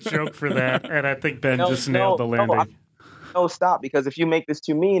the right joke for that, and I think Ben just nailed the landing. no, stop, because if you make this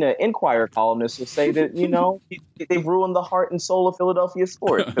too mean, an Inquirer columnist will say that, they've ruined the heart and soul of Philadelphia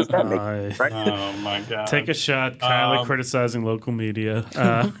sports. Because that makes sense, right? Oh, my God. Take a shot, Kyler criticizing local media.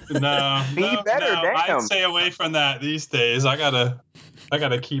 No. Damn. I'd stay away from that these days. I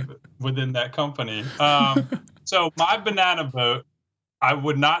gotta keep it within that company. So my banana boat, I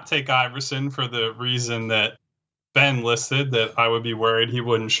would not take Iverson for the reason that Ben listed, that I would be worried he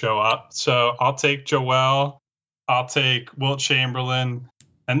wouldn't show up. So I'll take Joel. I'll take Wilt Chamberlain.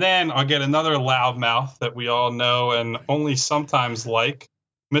 And then I'll get another loudmouth that we all know and only sometimes like,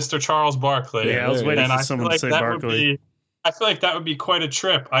 Mr. Charles Barkley. Yeah, I was waiting for someone to say Barkley. I feel like that would be quite a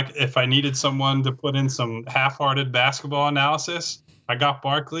trip. If I needed someone to put in some half-hearted basketball analysis, I got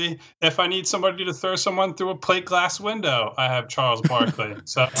Barkley. If I need somebody to throw someone through a plate glass window, I have Charles Barkley.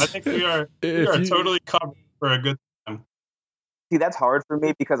 So I think we are totally covered for a good time. See, that's hard for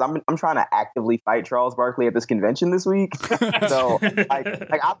me because I'm trying to actively fight Charles Barkley at this convention this week. So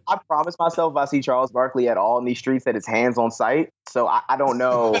I promised myself if I see Charles Barkley at all in these streets that it's hands on sight. So I don't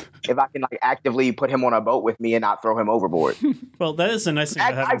know if I can actively put him on a boat with me and not throw him overboard. Well, that is the nice thing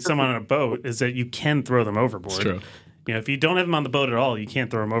about having someone on a boat is that you can throw them overboard. It's true. If you don't have them on the boat at all, you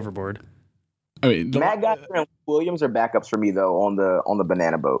can't throw them overboard. I mean, Matt Geiger and Williams are backups for me though on the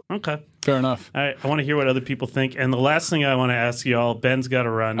banana boat. Okay, fair enough. All right, I want to hear what other people think. And the last thing I want to ask y'all, Ben's got to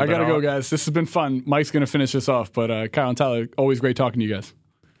run. I got to go, guys. This has been fun. Mike's going to finish this off, but Kyle and Tyler, always great talking to you guys.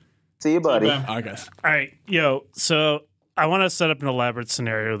 See you, buddy. All right, guys. All right, so I want to set up an elaborate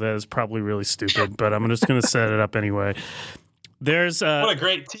scenario that is probably really stupid, but I'm just going to set it up anyway. There's what a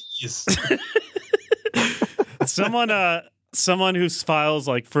great tease. Someone who files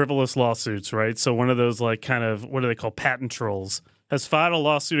frivolous lawsuits, right? So one of those kind of, what do they call, patent trolls, has filed a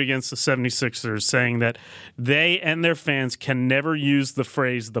lawsuit against the 76ers saying that they and their fans can never use the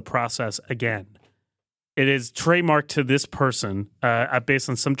phrase "the process" again. It is trademarked to this person based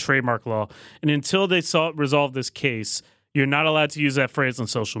on some trademark law. And until they resolve this case, you're not allowed to use that phrase on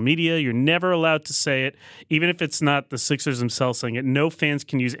social media. You're never allowed to say it, even if it's not the Sixers themselves saying it. No fans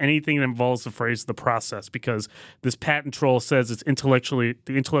can use anything that involves the phrase "the process" because this patent troll says the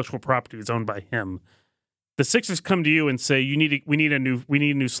intellectual property is owned by him. The Sixers come to you and say, we need a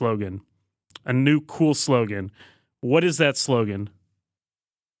new slogan, a new cool slogan. What is that slogan?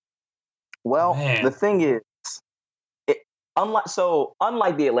 Well, the thing is,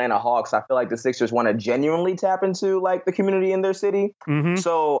 unlike the Atlanta Hawks, I feel like the Sixers want to genuinely tap into the community in their city. Mm-hmm.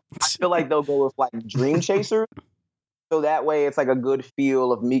 So I feel like they'll go with Dream Chasers. So that way it's a good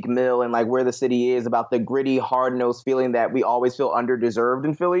feel of Meek Mill and where the city is, about the gritty, hard-nosed feeling that we always feel underdeserved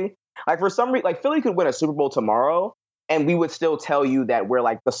in Philly. For some reason, Philly could win a Super Bowl tomorrow and we would still tell you that we're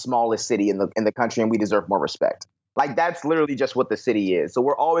the smallest city in the country and we deserve more respect. That's literally just what the city is. So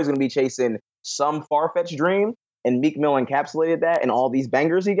we're always going to be chasing some far-fetched dream. And Meek Mill encapsulated that and all these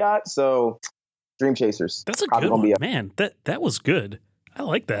bangers he got. So, Dream Chasers. That's a good one, man. That was good. I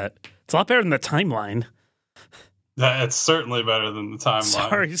like that. It's a lot better than the timeline. It's certainly better than the timeline.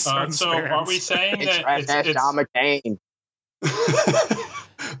 Sorry. So, are we saying that it's John McCain?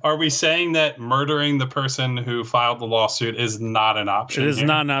 Are we saying that murdering the person who filed the lawsuit is not an option? It is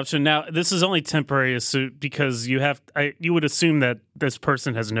not an option. Now, this is only temporary because you would assume that this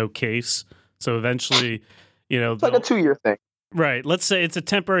person has no case. So eventually. It's a 2-year thing. Right. Let's say it's a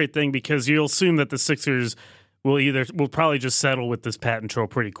temporary thing because you'll assume that the Sixers will probably just settle with this patent troll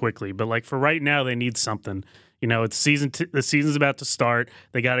pretty quickly. But for right now, they need something. It's the season's about to start.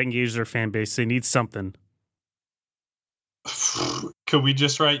 They got to engage their fan base. They need something. Could we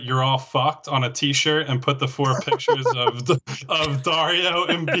just write "You're all fucked" on a T-shirt and put the 4 pictures of Dario,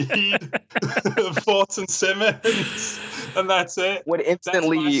 Embiid, Fulton Simmons, and that's it? Would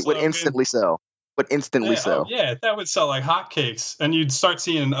instantly sell. Sell. Yeah, that would sell like hotcakes, and you'd start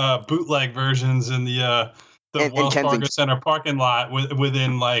seeing bootleg versions in the Wells Fargo Center parking lot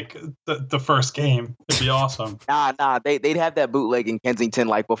within the first game. It'd be awesome. Nah, they'd have that bootleg in Kensington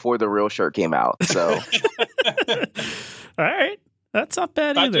before the real shirt came out. So, all right, that's not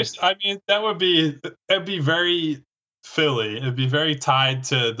bad either. It'd be very Philly. It'd be very tied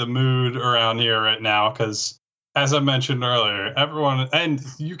to the mood around here right now because, as I mentioned earlier, everyone, and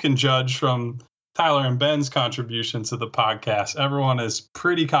you can judge from Tyler and Ben's contribution to the podcast, everyone is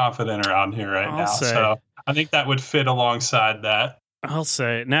pretty confident around here right now. So I think that would fit alongside that. I'll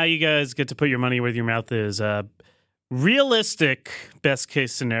say. Now you guys get to put your money where your mouth is. Realistic best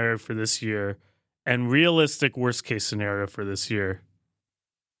case scenario for this year and realistic worst case scenario for this year.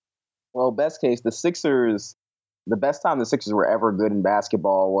 Well, best case, the best time the Sixers were ever good in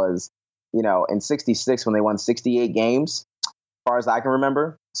basketball was, in 66 when they won 68 games, as far as I can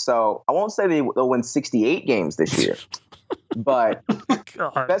remember. So I won't say they'll win 68 games this year, But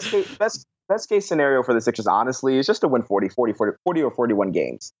God. best case scenario for the Sixers, honestly, is just to win 40 or 41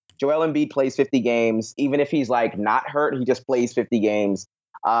 games. Joel Embiid plays 50 games. Even if he's like not hurt, he just plays 50 games.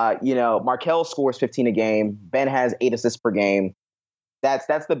 Markelle scores 15 a game. Ben has 8 assists per game.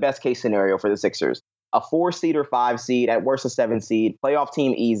 That's the best case scenario for the Sixers. A 4 seed or 5 seed, at worst a 7 seed, playoff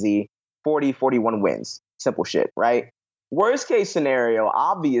team easy, 40, 41 wins. Simple shit, right? Worst case scenario,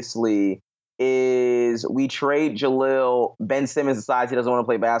 obviously, is we trade Jalil. Ben Simmons decides he doesn't want to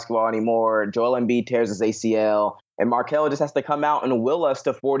play basketball anymore. Joel Embiid tears his ACL. And Markelle just has to come out and will us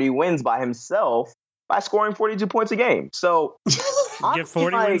to 40 wins by himself by scoring 42 points a game. So get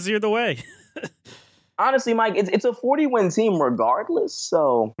 40 wins either way. Honestly, Mike, it's a 40-win team regardless.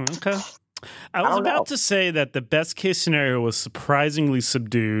 So okay. I was about to say that the best case scenario was surprisingly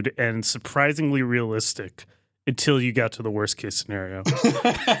subdued and surprisingly realistic until you got to the worst case scenario.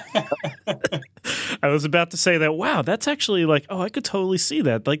 I was about to say that, wow, that's actually like, I could totally see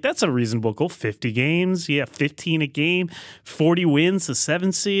that. Like, that's a reasonable goal. 50 games, 15 a game, 40 wins, the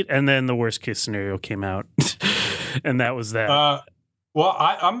 7 seed, and then the worst case scenario came out. And that was that. Well,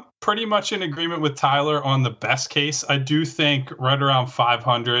 I'm pretty much in agreement with Tyler on the best case. I do think right around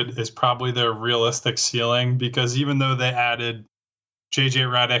 500 is probably their realistic ceiling, because even though they added JJ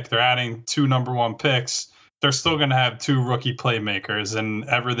Redick, they're adding 2 number 1 picks, they're still going to have 2 rookie playmakers and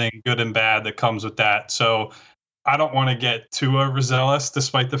everything good and bad that comes with that. So I don't want to get too overzealous,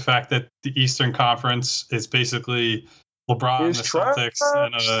 despite the fact that the Eastern Conference is basically LeBron and the Celtics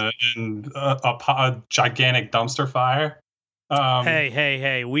and a gigantic dumpster fire.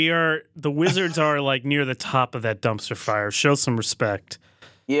 Hey, the Wizards are like near the top of that dumpster fire. Show some respect.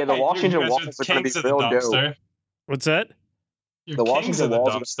 Yeah, the Washington Walls are going to be real dope. What's that? You're the Washington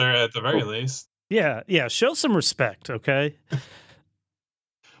Walls of the dumpster at the very least. Yeah, show some respect, okay?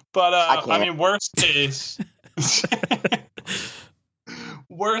 But I mean, worst case,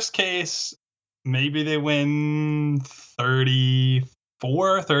 maybe they win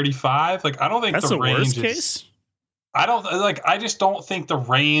 34, 35. Like, I don't think that's the range worst is. Case? I just don't think the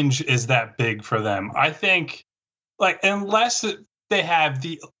range is that big for them. I think, like, unless they have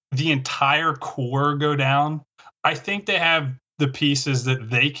the entire core go down, I think they have the pieces that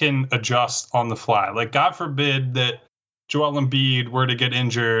they can adjust on the fly. Like, God forbid that Joel Embiid were to get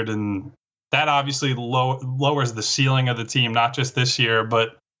injured, and that obviously lowers the ceiling of the team, not just this year,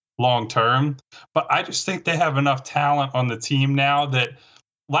 but long term. But I just think they have enough talent on the team now that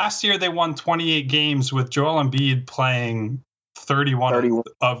last year they won 28 games with Joel Embiid playing 31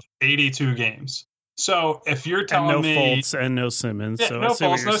 of 82 games. So if you're telling me Fultz and no Simmons, no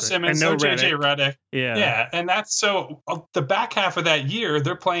Fultz, no Simmons, no JJ Redick, and that's so the back half of that year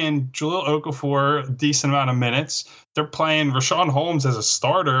they're playing Jahlil Okafor a decent amount of minutes. They're playing Rashawn Holmes as a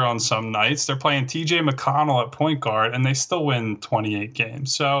starter on some nights. They're playing TJ McConnell at point guard, and they still win 28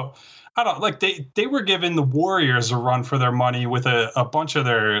 games. So I don't like they were giving the Warriors a run for their money with a bunch of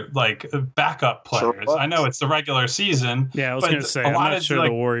their like backup players. Sure. I know it's the regular season. Yeah, I was going to say I'm not sure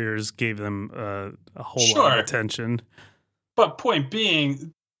the Warriors gave them a whole lot of attention. But point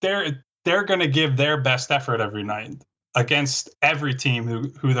being, they're going to give their best effort every night against every team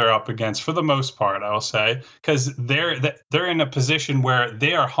who they're up against, for the most part, I'll say, because they're in a position where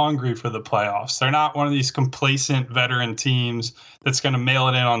they are hungry for the playoffs. They're not one of these complacent veteran teams that's going to mail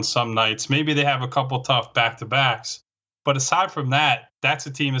it in on some nights. Maybe they have a couple tough back-to-backs, but aside from that, that's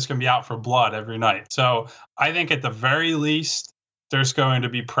a team that's going to be out for blood every night. So I think at the very least, there's going to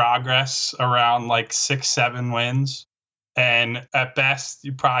be progress around like 6-7 wins, and at best,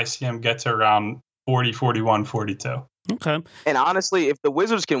 you probably see them get to around 40, 41, 42. Okay. And honestly, if the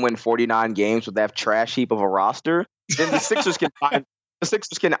Wizards can win 49 games with that trash heap of a roster, then the Sixers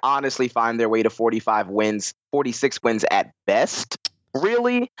can honestly find their way to 45 wins, 46 wins at best.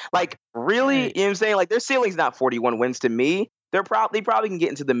 Really? Like, really? You know what I'm saying? Like, their ceiling's not 41 wins to me. They probably can get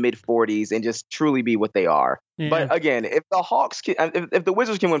into the mid 40s and just truly be what they are. Yeah. But again, if the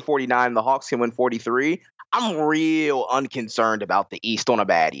Wizards can win 49, the Hawks can win 43, I'm real unconcerned about the East on a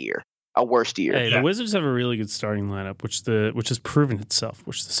bad year. A worst year. Hey, the Wizards have a really good starting lineup, which has proven itself,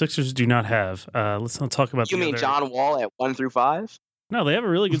 which the Sixers do not have. Let's not talk about. You mean John Wall at 1 through 5? No, they have a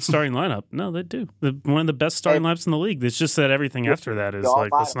really good starting lineup. No, they do. One of the best starting lineups in the league. It's just that everything after that is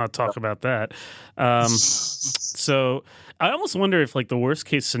like, let's not talk about that. So I almost wonder if like the worst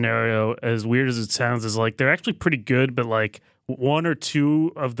case scenario, as weird as it sounds, is like they're actually pretty good, but like 1 or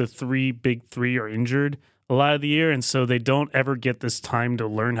 2 of the big three are injured a lot of the year, and so they don't ever get this time to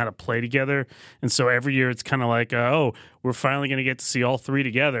learn how to play together. And so every year it's kind of like, we're finally going to get to see all 3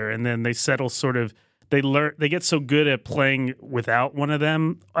 together, and then they settle sort of they get so good at playing without one of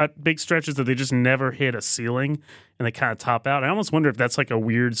them at big stretches that they just never hit a ceiling and they kind of top out. I almost wonder if that's like a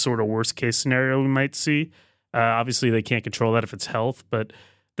weird sort of worst case scenario we might see. Obviously, they can't control that if it's health, but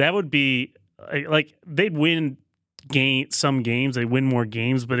that would be like they'd win some games, they win more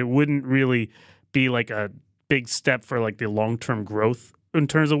games, but it wouldn't really be like a big step for like the long-term growth in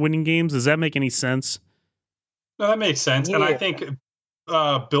terms of winning games. Does that make any sense? No, that makes sense. Yeah. And I think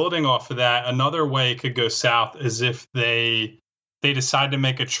building off of that, another way it could go south is if they decide to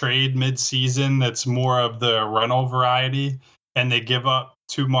make a trade mid-season that's more of the rental variety and they give up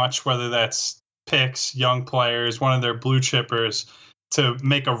too much, whether that's picks, young players, one of their blue chippers, to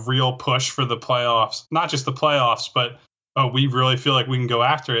make a real push for the playoffs. Not just the playoffs, but we really feel like we can go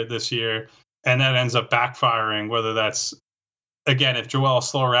after it this year. And that ends up backfiring, whether that's, again, if Joel's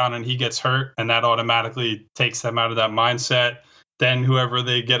still around and he gets hurt and that automatically takes them out of that mindset, then whoever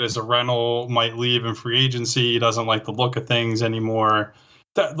they get as a rental might leave in free agency. He doesn't like the look of things anymore.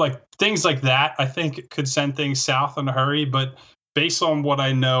 Things like that, I think, could send things south in a hurry. But based on what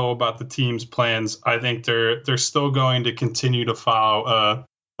I know about the team's plans, I think they're still going to continue to follow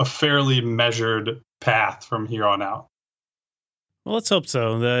a fairly measured path from here on out. Well, let's hope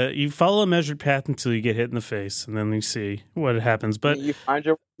so. You follow a measured path until you get hit in the face, and then you see what happens. But you find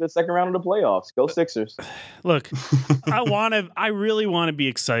the second round of the playoffs. Go Sixers! Look, I really want to be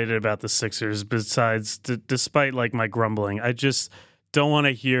excited about the Sixers. Despite like my grumbling, I just don't want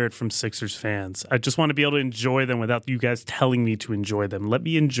to hear it from Sixers fans. I just want to be able to enjoy them without you guys telling me to enjoy them. Let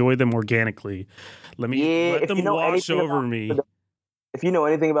me enjoy them organically. Let them wash over me. If you know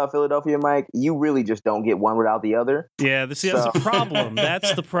anything about Philadelphia, Mike, you really just don't get one without the other. Yeah, that's the problem.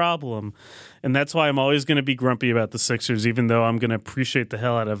 That's the problem. And that's why I'm always going to be grumpy about the Sixers, even though I'm going to appreciate the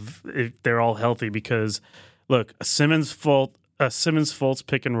hell out of if they're all healthy. Because, look, a Simmons-Fultz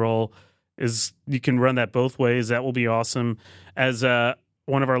pick and roll is you can run that both ways. That will be awesome. As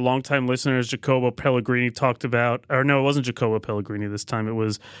one of our longtime listeners, Jacobo Pellegrini, talked about, or no, it wasn't Jacobo Pellegrini this time. It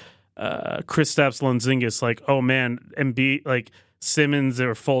was Kristaps Porzingis. Like, oh man, Embiid, like Simmons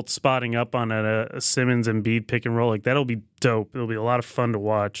or Fultz spotting up on a Simmons Embiid pick and roll. Like that'll be dope. It'll be a lot of fun to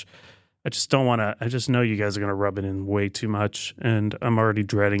watch. I just don't want to. I just know you guys are going to rub it in way too much, and I'm already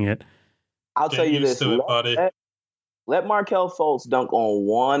dreading it. I'll tell you this. Let Markelle Fultz dunk on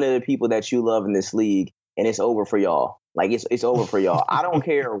one of the people that you love in this league, and it's over for y'all. Like it's over for y'all. I don't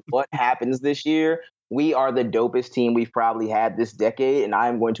care what happens this year. We are the dopest team we've probably had this decade, and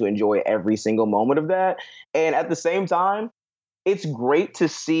I'm going to enjoy every single moment of that. And at the same time, it's great to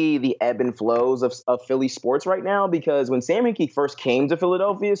see the ebb and flows of Philly sports right now, because when Sam Hinkie first came to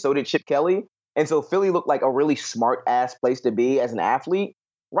Philadelphia, so did Chip Kelly. And so Philly looked like a really smart-ass place to be as an athlete.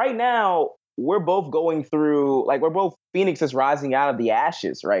 Right now, we're both going through, like, we're both phoenixes rising out of the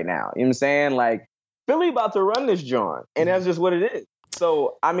ashes right now. You know what I'm saying? Like, Philly about to run this joint, and that's just what it is.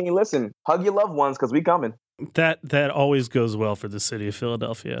 So, I mean, listen, hug your loved ones because we coming. That always goes well for the city of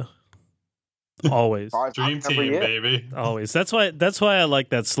Philadelphia. Always. Dream team, baby. Always. That's why I like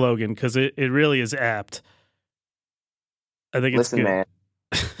that slogan, because it really is apt. I think it's good. Listen, man,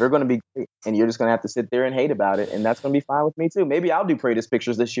 we're going to be great, and you're just going to have to sit there and hate about it, and that's going to be fine with me too. Maybe I'll do Prater's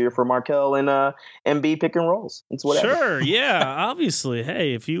pictures this year for Markelle and Embiid pick and rolls. It's whatever. Sure, yeah, obviously.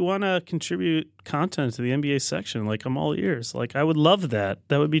 Hey, if you want to contribute content to the NBA section, like, I'm all ears. Like, I would love that.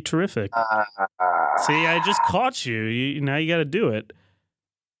 That would be terrific. See, I just caught you. Now you got to do it.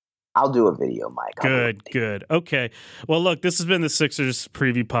 I'll do a video, Mike. Good. Okay. Well, look, this has been the Sixers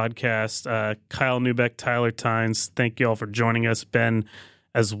Preview Podcast. Kyle Neubeck, Tyler Tynes, thank you all for joining us. Ben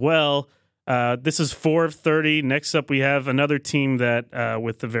as well. This is 4 of 30. Next up, we have another team that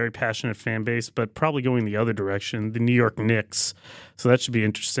with a very passionate fan base, but probably going the other direction, the New York Knicks. So that should be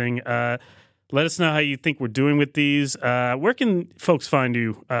interesting. Let us know how you think we're doing with these. Where can folks find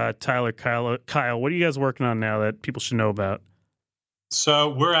you, Tyler, Kyle? What are you guys working on now that people should know about? So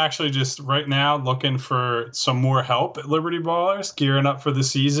we're actually just right now looking for some more help at Liberty Ballers, gearing up for the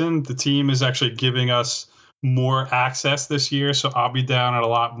season. The team is actually giving us more access this year, so I'll be down at a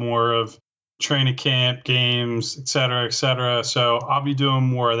lot more of training camp, games, et cetera, et cetera. So I'll be doing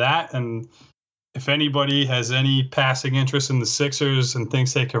more of that. And if anybody has any passing interest in the Sixers and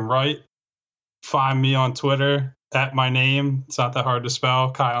thinks they can write, find me on Twitter at my name. It's not that hard to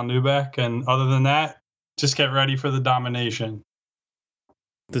spell, Kyle Neubeck. And other than that, just get ready for the domination.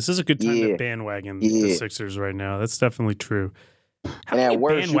 This is a good time to bandwagon the Sixers right now. That's definitely true. How can you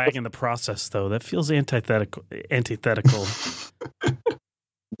bandwagon the process, though? That feels antithetical.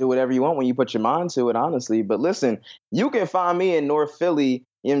 Do whatever you want when you put your mind to it, honestly. But listen, you can find me in North Philly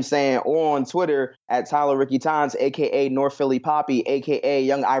You know what I'm saying? Or on Twitter at Tyler Ricky Times, a.k.a. North Philly Poppy, a.k.a.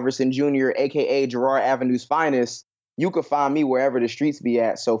 Young Iverson Jr., a.k.a. Gerard Avenue's finest. You can find me wherever the streets be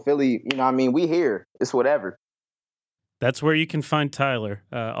at. So Philly, you know what I mean? We here. It's whatever. That's where you can find Tyler,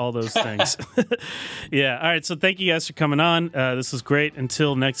 all those things. Yeah. All right. So thank you guys for coming on. This was great.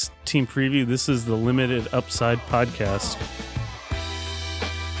 Until next team preview, this is the Limited Upside Podcast.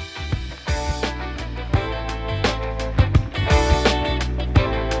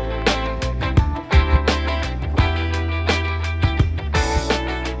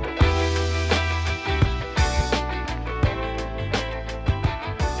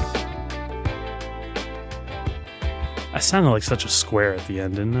 I sounded like such a square at the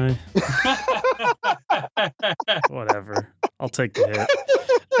end, didn't I? Whatever. I'll take the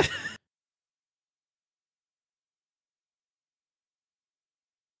hit.